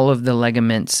taking all of the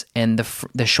ligaments and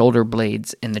the shoulder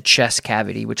blades and the chest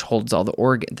cavity, which holds all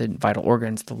the vital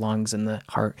organs, the lungs and the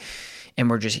heart, and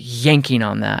we're just yanking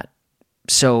on that.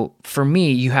 So for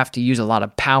me, you have to use a lot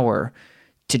of power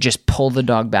to just pull the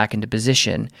dog back into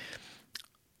position.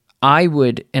 I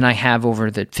would, and I have over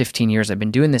the 15 years I've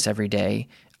been doing this every day,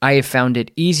 I have found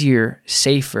it easier,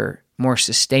 safer, more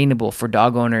sustainable for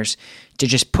dog owners to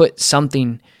just put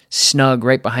something snug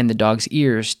right behind the dog's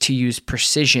ears to use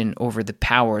precision over the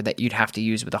power that you'd have to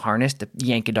use with a harness to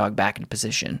yank a dog back into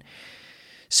position.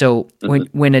 So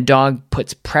when a dog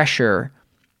puts pressure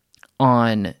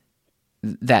on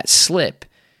that slip,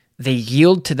 they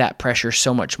yield to that pressure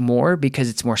so much more because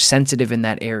it's more sensitive in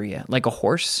that area. Like a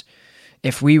horse,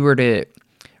 if we were to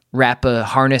wrap a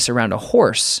harness around a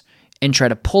horse and try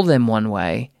to pull them one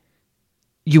way,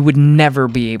 you would never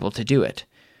be able to do it.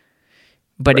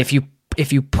 But right.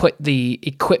 if you put the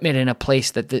equipment in a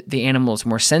place that the animal is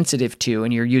more sensitive to,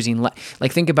 and you're using,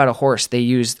 like think about a horse, they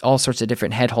use all sorts of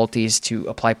different head halties to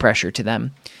apply pressure to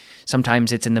them.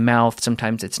 Sometimes it's in the mouth,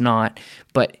 sometimes it's not.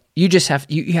 But you just have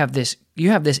you have this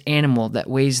animal that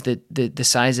weighs the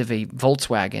size of a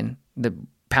Volkswagen, the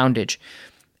poundage,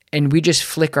 and we just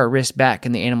flick our wrist back,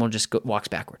 and the animal just walks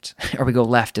backwards, or we go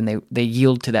left, and they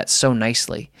yield to that so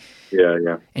nicely.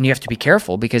 Yeah. And you have to be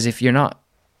careful because if you're not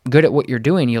good at what you're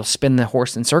doing, you'll spin the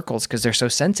horse in circles because they're so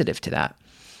sensitive to that.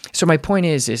 So my point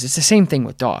is it's the same thing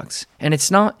with dogs, and it's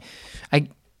not.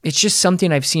 It's just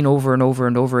something I've seen over and over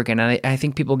and over again. And I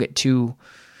think people get too.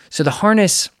 So the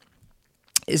harness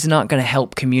is not going to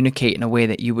help communicate in a way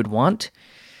that you would want,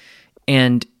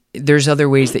 and there's other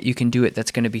ways that you can do it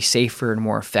that's going to be safer and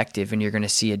more effective, and you're going to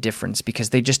see a difference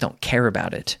because they just don't care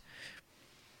about it.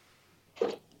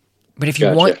 But if you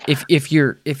Gotcha. want, if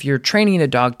you're training a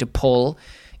dog to pull,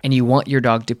 and you want your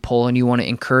dog to pull, and you want to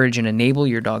encourage and enable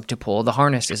your dog to pull, the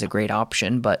harness is a great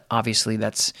option. But obviously,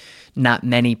 that's not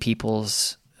many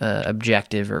people's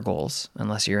objective or goals,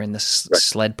 unless you're in the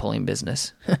sled pulling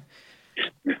business.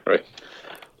 Right.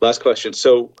 Last question.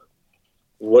 So,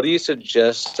 what do you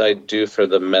suggest I do for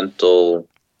the mental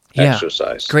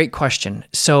exercise? Great question.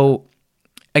 So,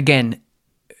 again,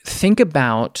 think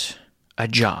about a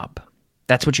job.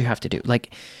 That's what you have to do.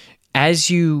 Like, as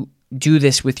you do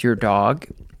this with your dog,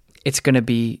 it's going to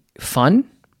be fun.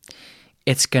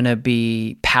 It's going to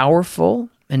be powerful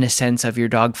in a sense of your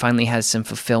dog finally has some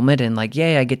fulfillment and like,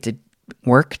 yay, I get to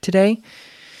work today.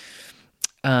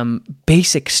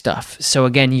 Basic stuff. So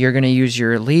again, you're going to use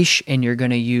your leash and you're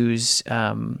going to use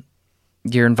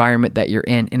your environment that you're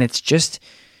in. And it's just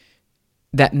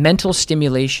that mental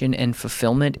stimulation and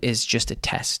fulfillment is just a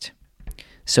test.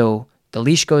 So the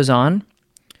leash goes on.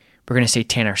 We're going to say,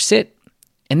 Tanner, sit.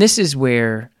 And this is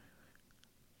where,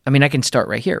 I can start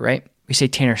right here, right? We say,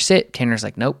 Tanner, sit. Tanner's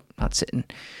like, nope, not sitting.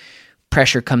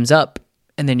 Pressure comes up,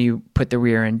 and then you put the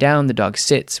rear end down. The dog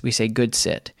sits. We say, good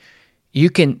sit.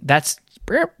 That's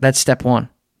step one.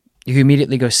 You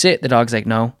immediately go sit. The dog's like,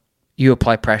 no. You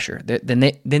apply pressure. Then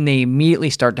they immediately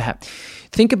start to have.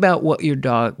 Think about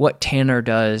what Tanner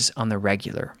does on the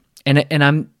regular,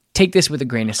 and take this with a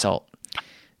grain of salt.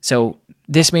 So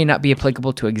this may not be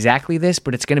applicable to exactly this,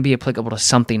 but it's going to be applicable to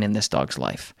something in this dog's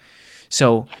life.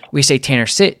 So we say, Tanner,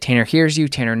 sit. Tanner hears you.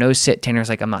 Tanner knows sit. Tanner's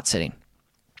like, I'm not sitting.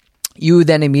 You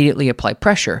then immediately apply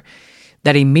pressure.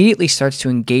 That immediately starts to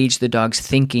engage the dog's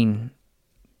thinking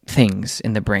things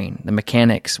in the brain, the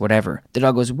mechanics, whatever. The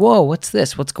dog goes, whoa, what's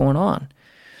this? What's going on?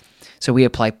 So we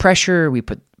apply pressure.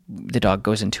 The dog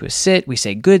goes into a sit. We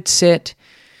say, good sit.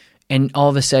 And all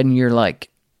of a sudden you're like,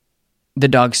 the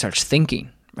dog starts thinking,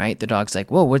 right? The dog's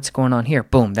like, whoa, what's going on here?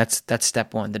 Boom, that's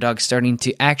step one. The dog's starting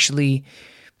to actually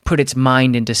put its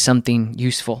mind into something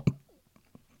useful.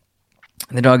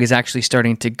 The dog is actually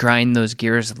starting to grind those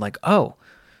gears of like, oh,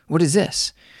 what is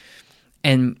this?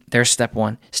 And there's step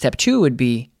one. Step two would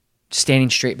be standing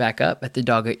straight back up at the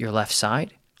dog at your left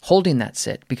side, holding that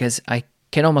sit, because I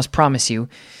can almost promise you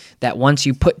that once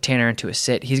you put Tanner into a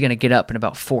sit, he's going to get up in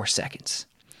about 4 seconds.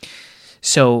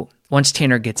 So once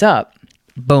Tanner gets up,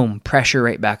 boom, pressure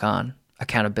right back on,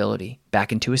 accountability,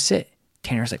 back into a sit.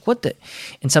 Tanner's like, what the?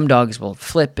 And some dogs will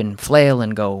flip and flail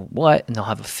and go, what? And they'll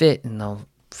have a fit and they'll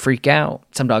freak out.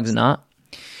 Some dogs not.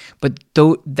 But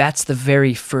though that's the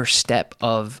very first step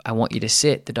of, I want you to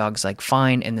sit. The dog's like,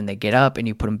 fine. And then they get up and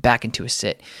you put them back into a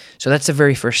sit. So that's the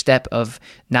very first step of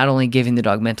not only giving the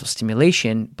dog mental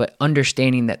stimulation, but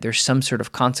understanding that there's some sort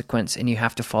of consequence and you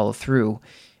have to follow through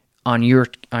on your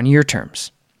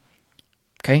terms.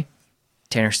 Okay?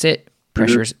 Tanner sit,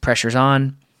 pressure's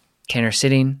on, Tanner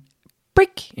sitting,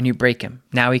 break, and you break him.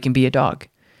 Now he can be a dog.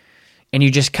 And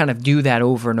you just kind of do that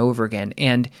over and over again.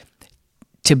 And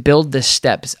to build the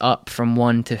steps up from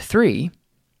 1 to 3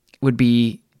 would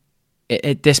be,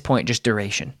 at this point, just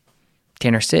duration.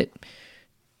 Tanner sit,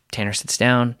 Tanner sits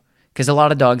down, because a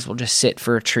lot of dogs will just sit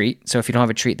for a treat. So if you don't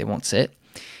have a treat, they won't sit.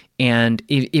 And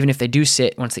even if they do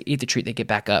sit, once they eat the treat, they get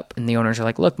back up. And the owners are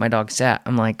like, look, my dog sat.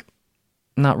 I'm like,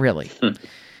 not really.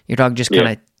 Your dog just kind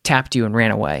of tapped you and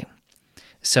ran away.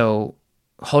 So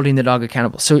holding the dog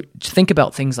accountable. So think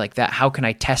about things like that. How can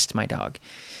I test my dog?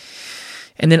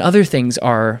 And then other things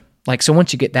are like, so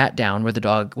once you get that down where the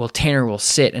dog, well, Tanner will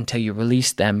sit until you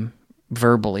release them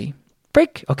verbally.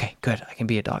 Break. Okay, good. I can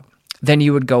be a dog. Then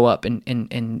you would go up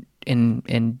and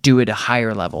do it a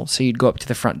higher level. So you'd go up to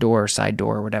the front door or side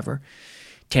door or whatever.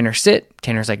 Tanner sit.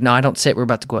 Tanner's like, no, I don't sit. We're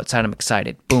about to go outside. I'm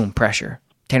excited. Boom, pressure.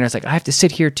 Tanner's like, I have to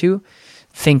sit here too.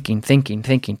 Thinking.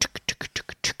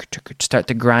 Start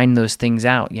to grind those things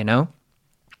out, you know?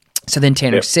 So then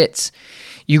Tanner sits.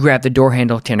 You grab the door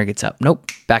handle, Tanner gets up.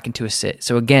 Nope, back into a sit.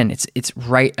 So again, it's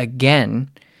right again.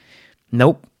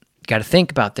 Nope, got to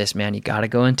think about this, man. You got to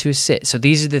go into a sit. So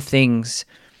these are the things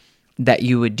that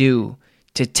you would do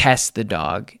to test the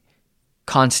dog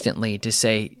constantly to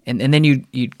say, and then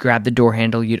you'd grab the door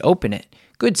handle, you'd open it.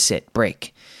 Good sit,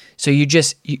 break. So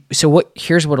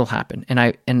here's what'll happen.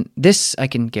 And this I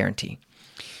can guarantee.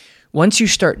 Once you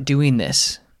start doing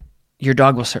this, your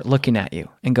dog will start looking at you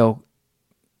and go,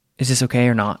 is this okay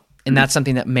or not? And that's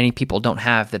something that many people don't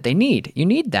have that they need. You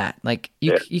need that. Like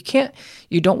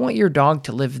you don't want your dog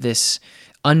to live this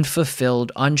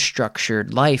unfulfilled,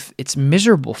 unstructured life. It's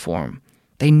miserable for them.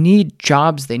 They need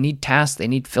jobs, they need tasks, they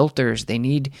need filters, they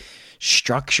need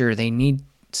structure, they need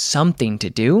something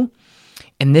to do.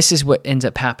 And this is what ends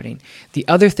up happening. The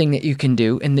other thing that you can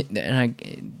do,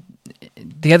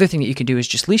 the other thing that you can do is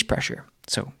just leash pressure.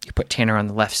 So you put Tanner on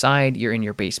the left side, you're in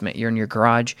your basement, you're in your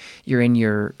garage, you're in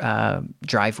your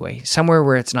driveway, somewhere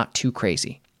where it's not too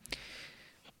crazy.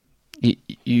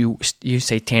 You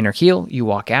say, Tanner, heel, you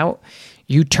walk out,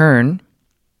 you turn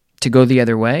to go the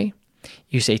other way,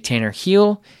 you say, Tanner,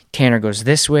 heel, Tanner goes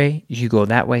this way, you go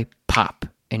that way, pop,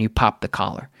 and you pop the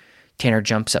collar. Tanner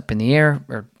jumps up in the air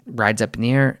or rides up in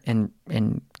the air and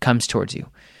comes towards you.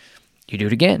 You do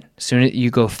it again. As soon as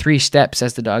you go 3 steps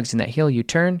as the dog's in that heel, you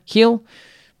turn, heel,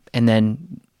 and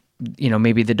then,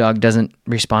 maybe the dog doesn't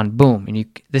respond, boom. And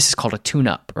this is called a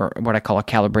tune-up, or what I call a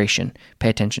calibration. Pay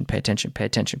attention, pay attention, pay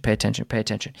attention, pay attention, pay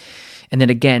attention. And then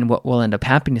again, what will end up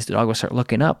happening is the dog will start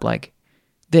looking up like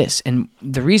this. And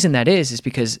the reason that is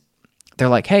because they're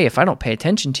like, hey, if I don't pay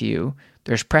attention to you,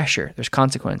 there's pressure, there's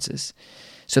consequences.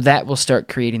 So that will start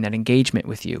creating that engagement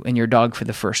with you. And your dog, for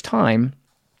the first time,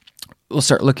 we'll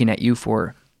start looking at you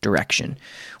for direction.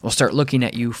 We'll start looking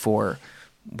at you for,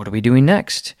 what are we doing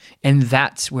next? And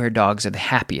that's where dogs are the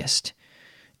happiest.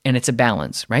 And it's a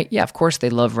balance, right? Yeah, of course they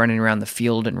love running around the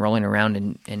field and rolling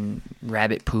around in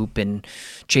rabbit poop and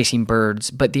chasing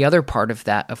birds. But the other part of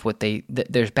that, of what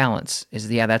there's balance, is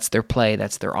that's their play,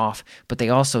 that's their off. But they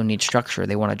also need structure.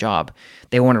 They want a job.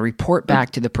 They want to report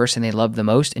back to the person they love the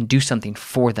most and do something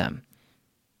for them.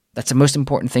 That's the most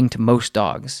important thing to most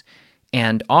dogs.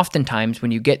 And oftentimes when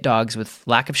you get dogs with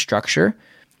lack of structure,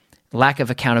 lack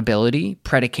of accountability,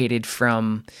 predicated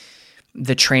from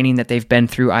the training that they've been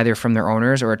through, either from their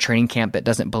owners or a training camp that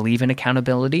doesn't believe in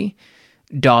accountability,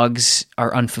 dogs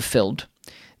are unfulfilled.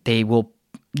 They will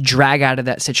drag out of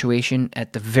that situation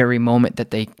at the very moment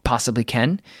that they possibly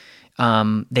can.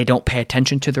 They don't pay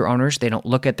attention to their owners. They don't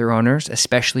look at their owners,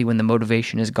 especially when the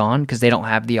motivation is gone, because they don't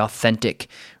have the authentic,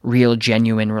 real,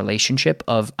 genuine relationship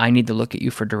of, I need to look at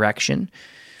you for direction.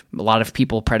 A lot of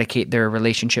people predicate their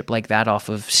relationship like that off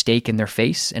of steak in their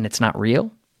face, and it's not real.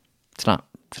 It's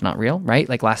not real, right?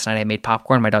 Like last night I made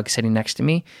popcorn, my dog's sitting next to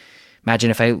me.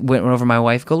 Imagine if I went over my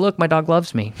wife, go, look, my dog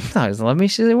loves me. He doesn't love me,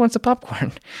 she wants the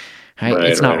popcorn. Right?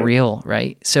 It's not real,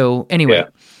 right? So anyway,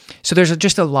 so there's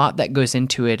just a lot that goes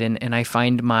into it, and I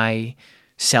find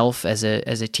myself as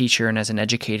a teacher and as an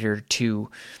educator to,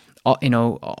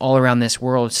 all around this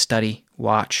world, study,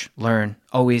 watch, learn,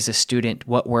 always a student,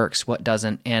 what works, what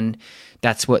doesn't. And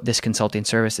that's what this consulting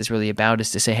service is really about, is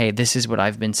to say, hey, this is what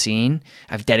I've been seeing.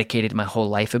 I've dedicated my whole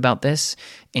life about this,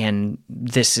 and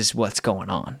this is what's going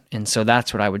on. And so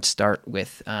that's what I would start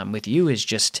with you, is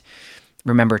just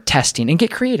Remember testing and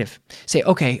get creative. Say,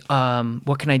 okay,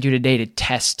 what can I do today to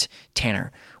test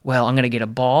Tanner? Well, I'm going to get a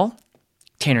ball,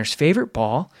 Tanner's favorite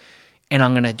ball, and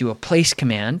I'm going to do a place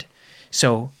command.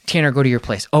 So, Tanner, go to your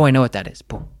place. Oh, I know what that is.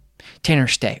 Boom. Tanner,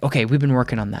 stay. Okay, we've been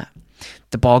working on that.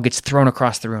 The ball gets thrown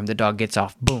across the room. The dog gets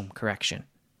off. Boom, correction.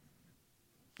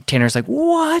 Tanner's like,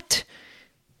 what?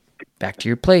 Back to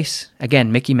your place.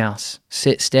 Again, Mickey Mouse.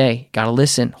 Sit, stay. Got to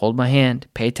listen. Hold my hand.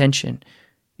 Pay attention.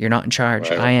 You're not in charge.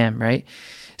 Right. I am, right?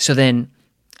 So then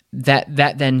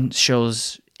that then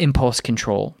shows impulse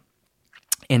control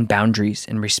and boundaries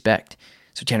and respect.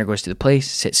 So Tanner goes to the place,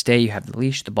 sit, stay, you have the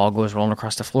leash, the ball goes rolling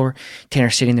across the floor.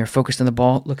 Tanner's sitting there focused on the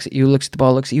ball, looks at you, looks at the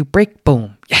ball, looks at you, break,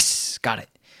 boom. Yes, got it.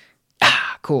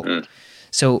 Cool.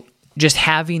 So just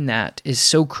having that is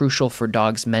so crucial for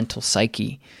dogs' mental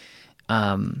psyche.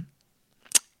 And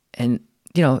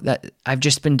that I've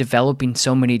just been developing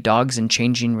so many dogs and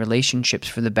changing relationships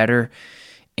for the better.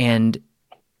 And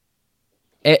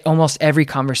almost every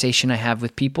conversation I have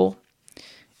with people,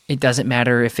 it doesn't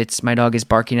matter if it's my dog is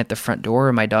barking at the front door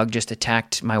or my dog just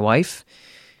attacked my wife.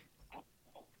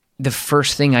 The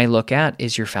first thing I look at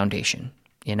is your foundation,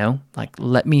 like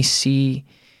let me see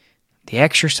the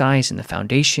exercise and the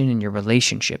foundation and your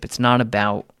relationship. It's not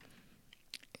about,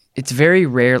 it's very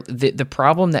rare. The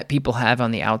problem that people have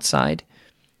on the outside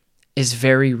is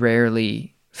very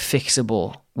rarely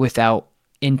fixable without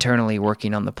internally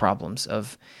working on the problems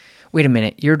of, wait a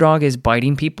minute, your dog is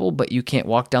biting people, but you can't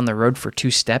walk down the road for 2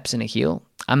 steps in a heel.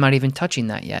 I'm not even touching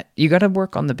that yet. You got to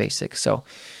work on the basics. So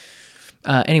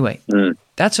anyway,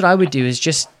 that's what I would do is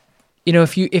just,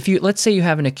 if you, let's say you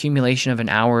have an accumulation of an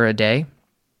hour a day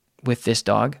with this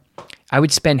dog, I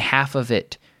would spend half of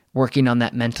it working on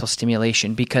that mental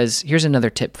stimulation, because here's another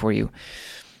tip for you.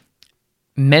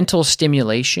 Mental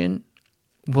stimulation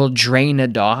will drain a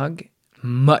dog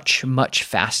much, much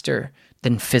faster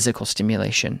than physical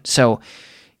stimulation. So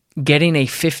getting a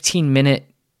 15-minute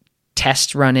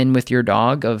test run in with your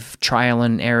dog of trial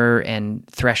and error and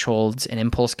thresholds and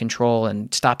impulse control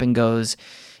and stop and goes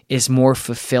is more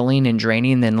fulfilling and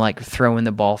draining than like throwing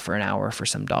the ball for an hour for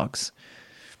some dogs.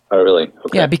 Oh, really?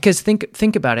 Okay. Yeah, because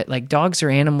think about it. Like, dogs are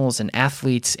animals and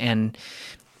athletes, and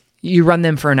you run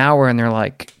them for an hour and they're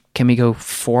like, can we go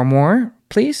 4 more,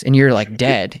 please? And you're like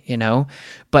dead,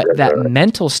 But that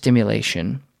mental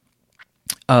stimulation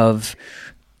of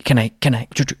can I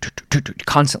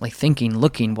constantly thinking,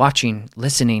 looking, watching,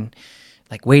 listening,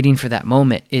 like waiting for that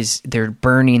moment, is they're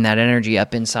burning that energy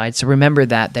up inside. So remember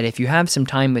that if you have some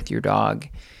time with your dog,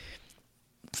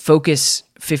 focus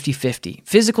 50-50.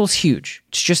 Physical's huge.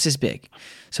 It's just as big.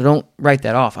 So don't write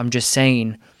that off. I'm just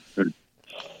saying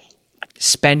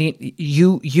spending,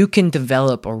 you can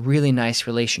develop a really nice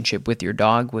relationship with your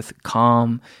dog with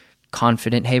calm,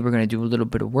 confident, hey, we're going to do a little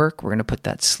bit of work. We're going to put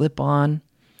that slip on.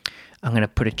 I'm going to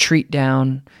put a treat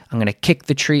down. I'm going to kick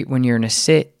the treat when you're in a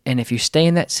sit. And if you stay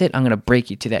in that sit, I'm going to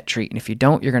break you to that treat. And if you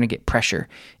don't, you're going to get pressure.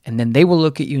 And then they will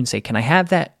look at you and say, can I have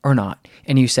that or not?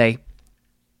 And you say,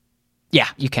 yeah,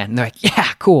 you can. And they're like,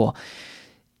 yeah, cool.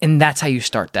 And that's how you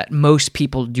start that. Most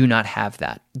people do not have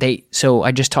that. So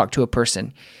I just talked to a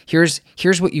person. Here's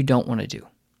what you don't want to do.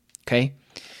 Okay.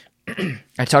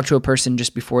 I talked to a person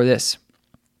just before this,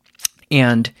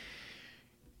 and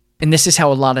this is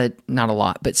how not a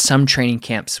lot, but some training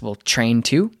camps will train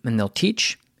too, and they'll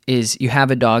teach, is you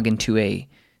have a dog into a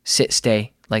sit,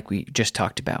 stay, like we just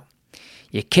talked about.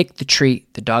 You kick the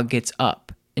treat, the dog gets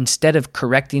up. Instead of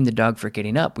correcting the dog for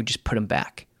getting up, we just put him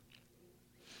back.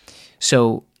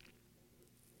 So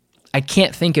I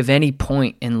can't think of any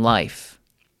point in life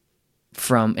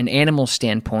from an animal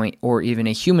standpoint or even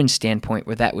a human standpoint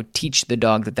where that would teach the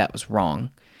dog that was wrong,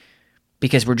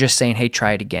 because we're just saying, hey,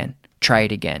 try it again, try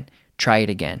it again, try it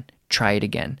again, try it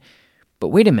again. But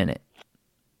wait a minute.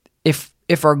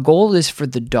 If our goal is for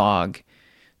the dog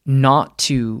not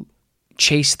to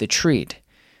chase the treat,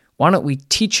 why don't we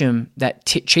teach them that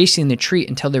chasing the treat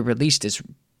until they're released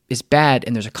is bad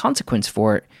and there's a consequence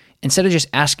for it, instead of just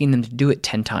asking them to do it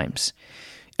 10 times.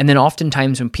 And then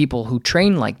oftentimes when people who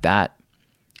train like that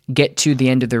get to the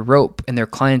end of their rope and their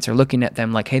clients are looking at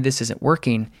them like, hey, this isn't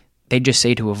working, they just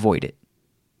say to avoid it.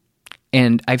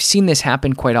 And I've seen this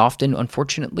happen quite often,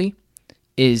 unfortunately,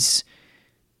 is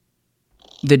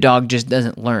the dog just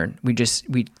doesn't learn. We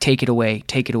take it away,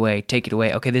 take it away, take it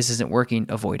away. Okay, this isn't working,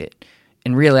 avoid it.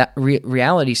 And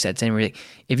reality sets in.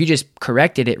 If you just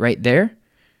corrected it right there,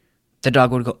 the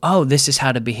dog would go, oh, this is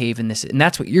how to behave in this. And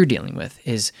that's what you're dealing with,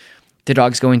 is the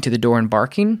dog's going to the door and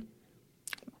barking.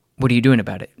 What are you doing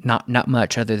about it? Not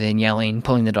much, other than yelling,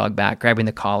 pulling the dog back, grabbing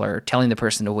the collar, telling the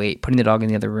person to wait, putting the dog in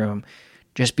the other room.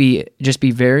 Just be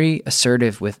very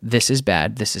assertive with, this is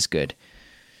bad, this is good.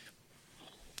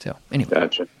 So anyway,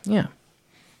 Gotcha. yeah.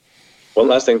 One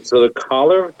last thing. So the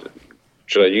collar,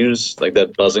 should I use like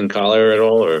that buzzing collar at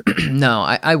all, or? No,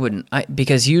 I wouldn't.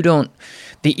 Because you don't.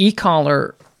 The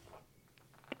e-collar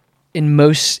in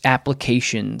most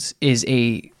applications is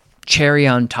a cherry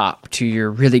on top to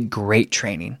your really great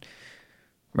training,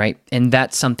 right? And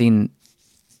that's something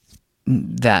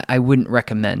that I wouldn't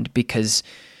recommend, because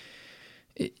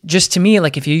just to me,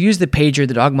 like if you use the pager,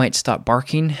 the dog might stop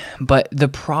barking, but the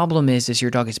problem is your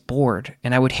dog is bored,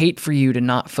 and I would hate for you to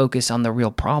not focus on the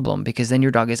real problem, because then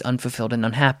your dog is unfulfilled and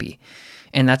unhappy.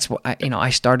 And that's what I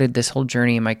started this whole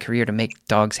journey in my career to make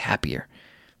dogs happier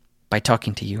by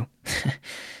talking to you.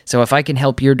 So if I can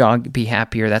help your dog be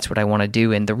happier, that's what I want to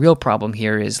do. And the real problem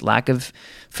here is lack of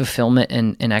fulfillment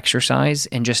and exercise,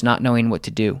 and just not knowing what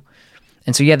to do.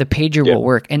 And so, yeah, the pager will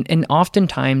work. And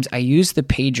oftentimes I use the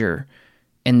pager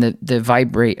and the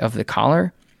vibrate of the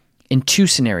collar in two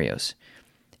scenarios.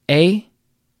 A,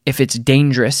 if it's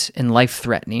dangerous and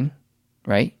life-threatening,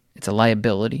 right? It's a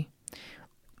liability.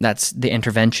 That's the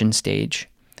intervention stage.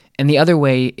 And the other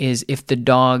way is if the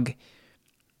dog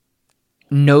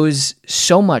knows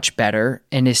so much better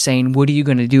and is saying, what are you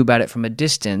going to do about it from a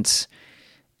distance?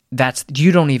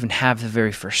 You don't even have the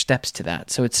very first steps to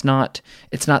that. So it's not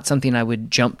something I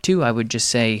would jump to. I would just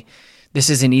say, this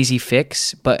is an easy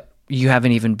fix, but you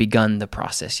haven't even begun the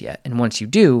process yet. And once you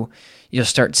do, you'll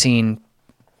start seeing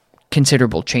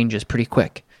considerable changes pretty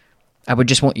quick. I would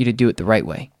just want you to do it the right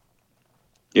way.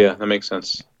 Yeah, that makes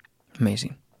sense.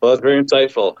 Amazing. Well, it's very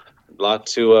insightful. A lot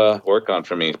to work on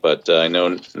for me, but I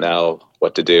know now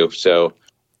what to do. So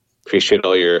appreciate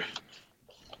all your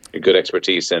good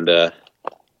expertise and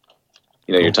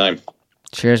your time.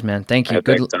 Cheers, man. Thank you.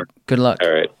 Good luck.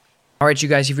 All right, you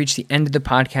guys, you've reached the end of the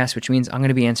podcast, which means I'm going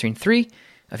to be answering 3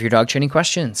 of your dog training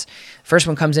questions. First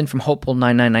one comes in from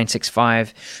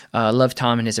Hopeful99965. Love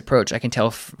Tom and his approach. I can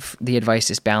tell the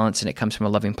advice is balanced and it comes from a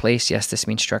loving place. Yes, this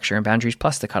means structure and boundaries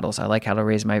plus the cuddles. I like how to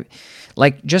raise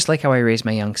just like how I raise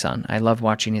my young son. I love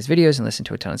watching his videos and listen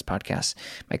to a ton of his podcasts.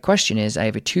 My question is, I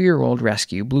have a 2-year-old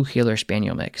rescue blue heeler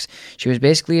spaniel mix. She was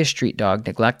basically a street dog,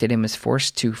 neglected, and was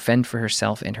forced to fend for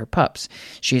herself and her pups.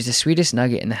 She is the sweetest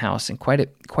nugget in the house and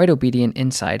quite obedient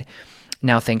inside.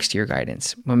 Now, thanks to your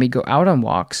guidance. When we go out on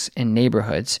walks in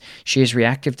neighborhoods, she is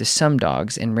reactive to some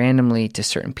dogs and randomly to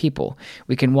certain people.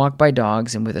 We can walk by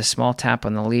dogs, and with a small tap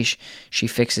on the leash, she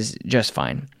fixes just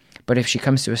fine. But if she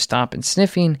comes to a stop and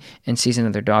sniffing and sees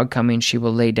another dog coming, she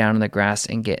will lay down on the grass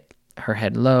and get her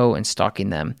head low and stalking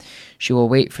them. She will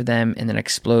wait for them and then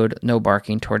explode, no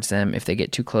barking towards them if they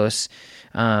get too close.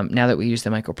 Now that we use the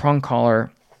micro prong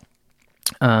collar,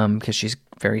 because she's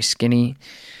very skinny,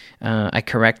 I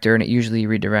correct her and it usually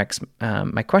redirects.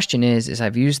 My question is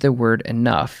I've used the word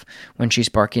enough when she's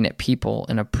barking at people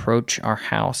and approach our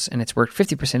house, and it's worked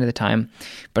 50% of the time,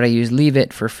 but I use leave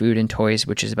it for food and toys,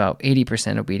 which is about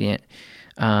 80% obedient.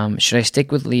 Should I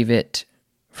stick with leave it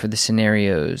for the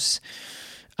scenarios?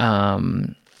 I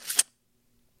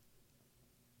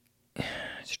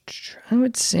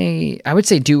would say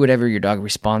do whatever your dog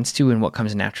responds to and what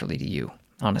comes naturally to you,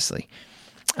 honestly.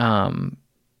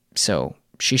 So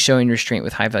she's showing restraint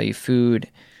with high-value food.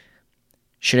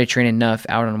 Should I train enough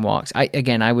out on walks?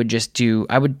 I would just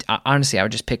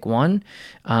pick one.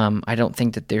 I don't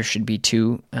think that there should be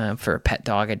 2 for a pet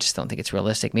dog. I just don't think it's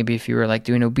realistic. Maybe if you were like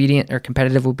doing obedient or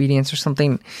competitive obedience or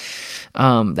something,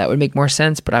 that would make more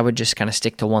sense. But I would just kind of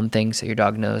stick to one thing so your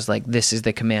dog knows, like, this is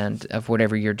the command of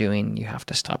whatever you're doing, you have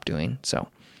to stop doing. So,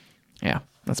 yeah,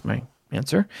 that's my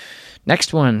answer.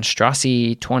 Next one,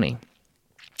 Strassi20.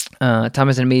 Tom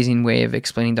has an amazing way of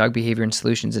explaining dog behavior and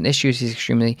solutions and issues. He's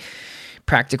extremely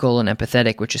practical and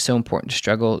empathetic, which is so important to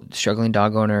struggling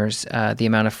dog owners. The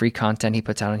amount of free content he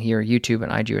puts out on here, YouTube,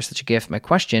 and IG are such a gift. My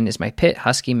question is, my pit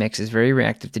husky mix is very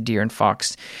reactive to deer and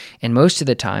fox, and most of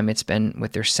the time it's been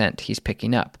with their scent he's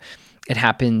picking up. It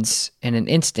happens in an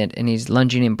instant, and he's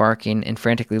lunging and barking and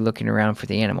frantically looking around for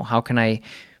the animal. How can I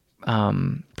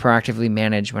proactively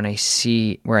manage when I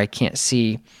see where I can't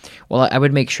see? Well, I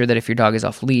would make sure that if your dog is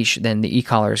off leash, then the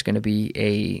e-collar is going to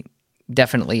be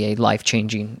definitely a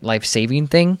life-changing, life-saving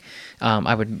thing.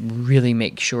 I would really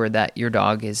make sure that your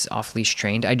dog is off-leash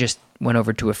trained. I just went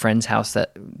over to a friend's house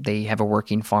that they have a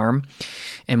working farm,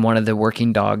 and one of the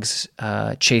working dogs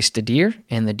chased a deer,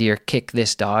 and the deer kicked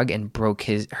this dog and broke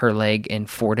her leg in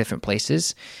 4 different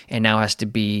places, and now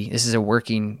this is a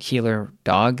working healer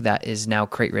dog that is now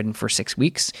crate ridden for 6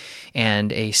 weeks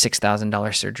and a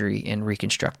 $6,000 surgery in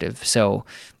reconstructive. So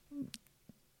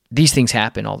these things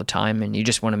happen all the time, and you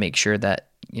just want to make sure that,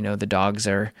 the dogs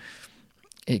are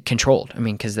controlled. I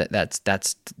mean, because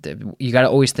you got to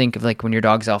always think of, like, when your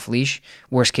dog's off leash,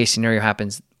 worst case scenario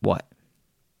happens, what?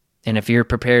 And if you're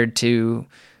prepared to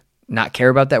not care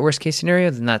about that worst case scenario,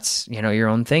 then that's, your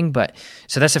own thing. But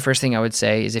so that's the first thing I would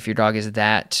say is if your dog is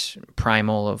that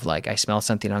primal of like, I smell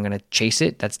something, I'm going to chase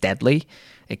it. That's deadly.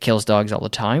 It kills dogs all the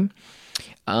time.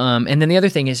 And then the other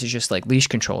thing is just like leash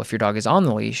control. If your dog is on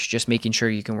the leash, just making sure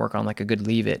you can work on like a good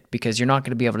leave it, because you're not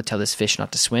going to be able to tell this fish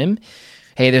not to swim.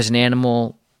 Hey, there's an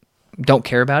animal, don't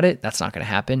care about it. That's not going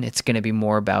to happen. It's going to be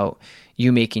more about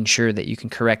you making sure that you can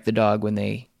correct the dog when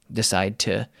they decide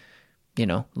to,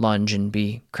 lunge and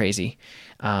be crazy.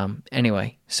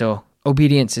 Anyway, so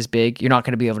obedience is big. You're not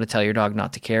going to be able to tell your dog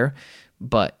not to care,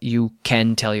 but you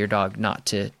can tell your dog not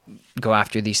to go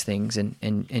after these things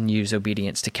and use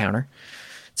obedience to counter.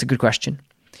 It's a good question.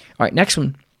 All right, next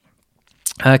one.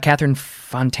 Catherine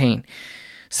Fontaine.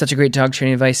 Such a great dog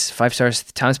training advice. 5 stars.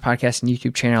 The Thomas podcast and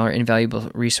YouTube channel are an invaluable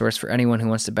resource for anyone who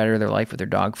wants to better their life with their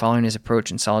dog. Following his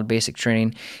approach and solid basic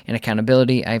training and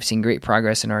accountability, I have seen great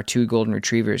progress in our 2 golden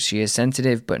retrievers. She is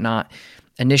sensitive, but not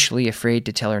initially afraid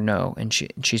to tell her no, and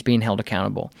she's being held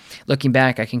accountable. Looking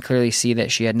back, I can clearly see that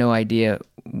she had no idea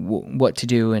what to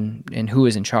do and who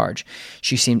was in charge.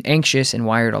 She seemed anxious and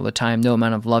wired all the time. No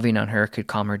amount of loving on her could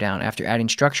calm her down. After adding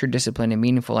structure, discipline, and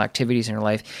meaningful activities in her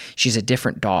life, she's a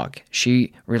different dog.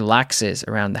 She relaxes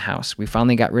around the house. We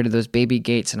finally got rid of those baby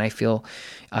gates, and I feel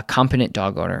a competent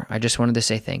dog owner. I just wanted to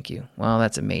say thank you. Well,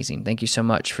 that's amazing. Thank you so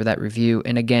much for that review.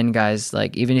 And again, guys,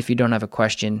 like even if you don't have a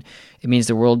question, it means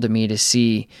the world to me to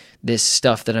see this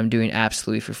stuff that I'm doing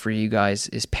absolutely for free, you guys,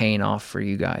 is paying off for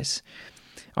you guys.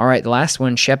 All right, the last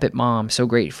one, Shepit Mom. So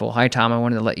grateful. Hi, Tom. I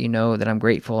wanted to let you know that I'm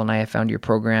grateful and I have found your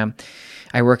program.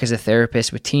 I work as a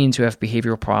therapist with teens who have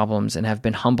behavioral problems and have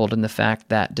been humbled in the fact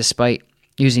that despite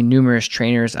using numerous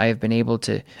trainers, I have been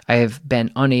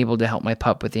unable to help my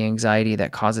pup with the anxiety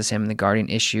that causes him the guardian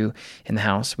issue in the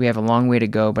house. We have a long way to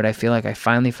go, but I feel like I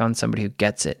finally found somebody who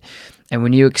gets it. And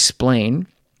when you explain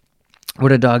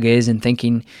what a dog is and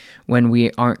thinking when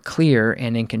we aren't clear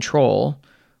and in control,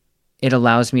 it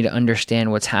allows me to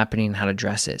understand what's happening and how to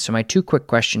address it. So my 2 quick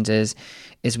questions is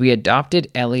we adopted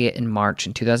Elliot in March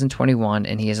in 2021,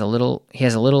 and he has a little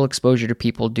exposure to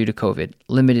people due to COVID,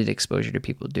 limited exposure to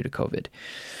people due to COVID.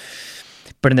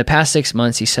 But in the past 6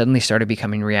 months, he suddenly started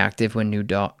becoming reactive when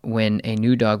a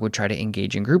new dog would try to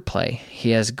engage in group play. He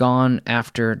has gone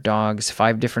after dogs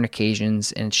 5 different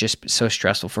occasions, and it's just so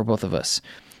stressful for both of us.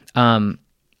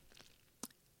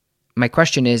 My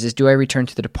question is do I return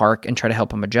to the park and try to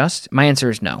help him adjust? My answer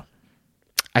is no.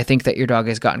 I think that your dog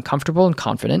has gotten comfortable and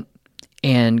confident,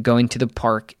 and going to the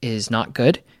park is not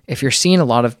good. If you're seeing a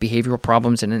lot of behavioral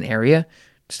problems in an area,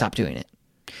 stop doing it.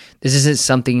 This isn't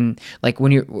something like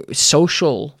when you're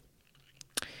social.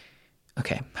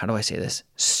 Okay, how do I say this?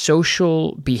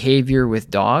 Social behavior with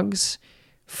dogs,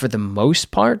 for the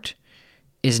most part,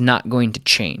 is not going to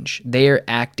change. They are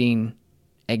acting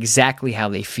exactly how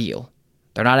they feel.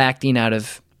 They're not acting out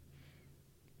of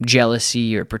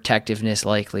jealousy or protectiveness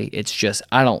likely. It's just,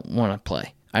 I don't want to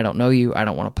play. I don't know you. I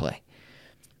don't want to play.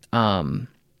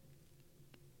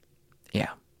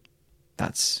 Yeah.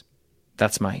 That's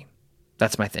my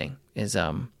thing is,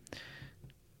 I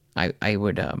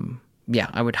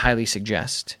would highly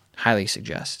suggest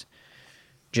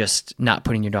just not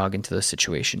putting your dog into those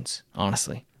situations,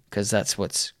 honestly, because that's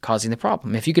what's causing the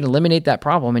problem. If you can eliminate that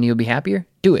problem and you'll be happier,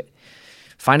 do it.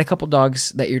 Find a couple dogs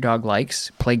that your dog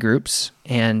likes, play groups,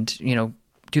 and,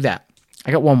 do that. I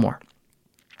got one more.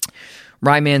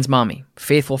 Ryman's Mommy,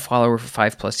 faithful follower for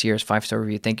 5+ years, 5-star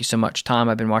review. Thank you so much, Tom.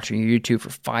 I've been watching your YouTube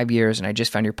for 5 years, and I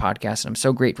just found your podcast, and I'm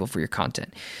so grateful for your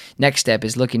content. Next step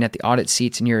is looking at the audit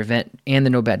seats in your event and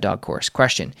the No Bad Dog course.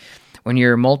 Question, when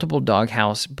you're a multiple dog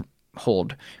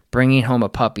household, bringing home a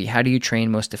puppy, how do you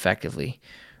train most effectively?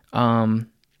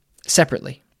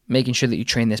 Separately. Making sure that you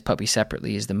train this puppy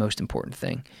separately is the most important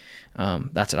thing.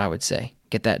 That's what I would say.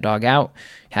 Get that dog out,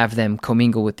 have them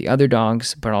commingle with the other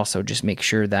dogs, but also just make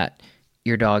sure that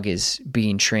your dog is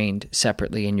being trained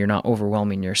separately and you're not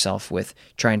overwhelming yourself with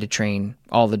trying to train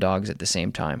all the dogs at the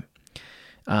same time.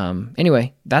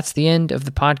 Anyway, that's the end of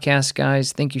the podcast,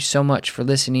 guys. Thank you so much for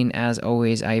listening. As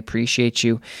always, I appreciate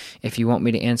you. If you want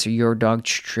me to answer your dog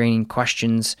training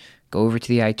questions, go over to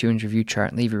the iTunes review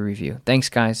chart and leave a review. Thanks,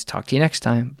 guys. Talk to you next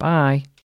time. Bye.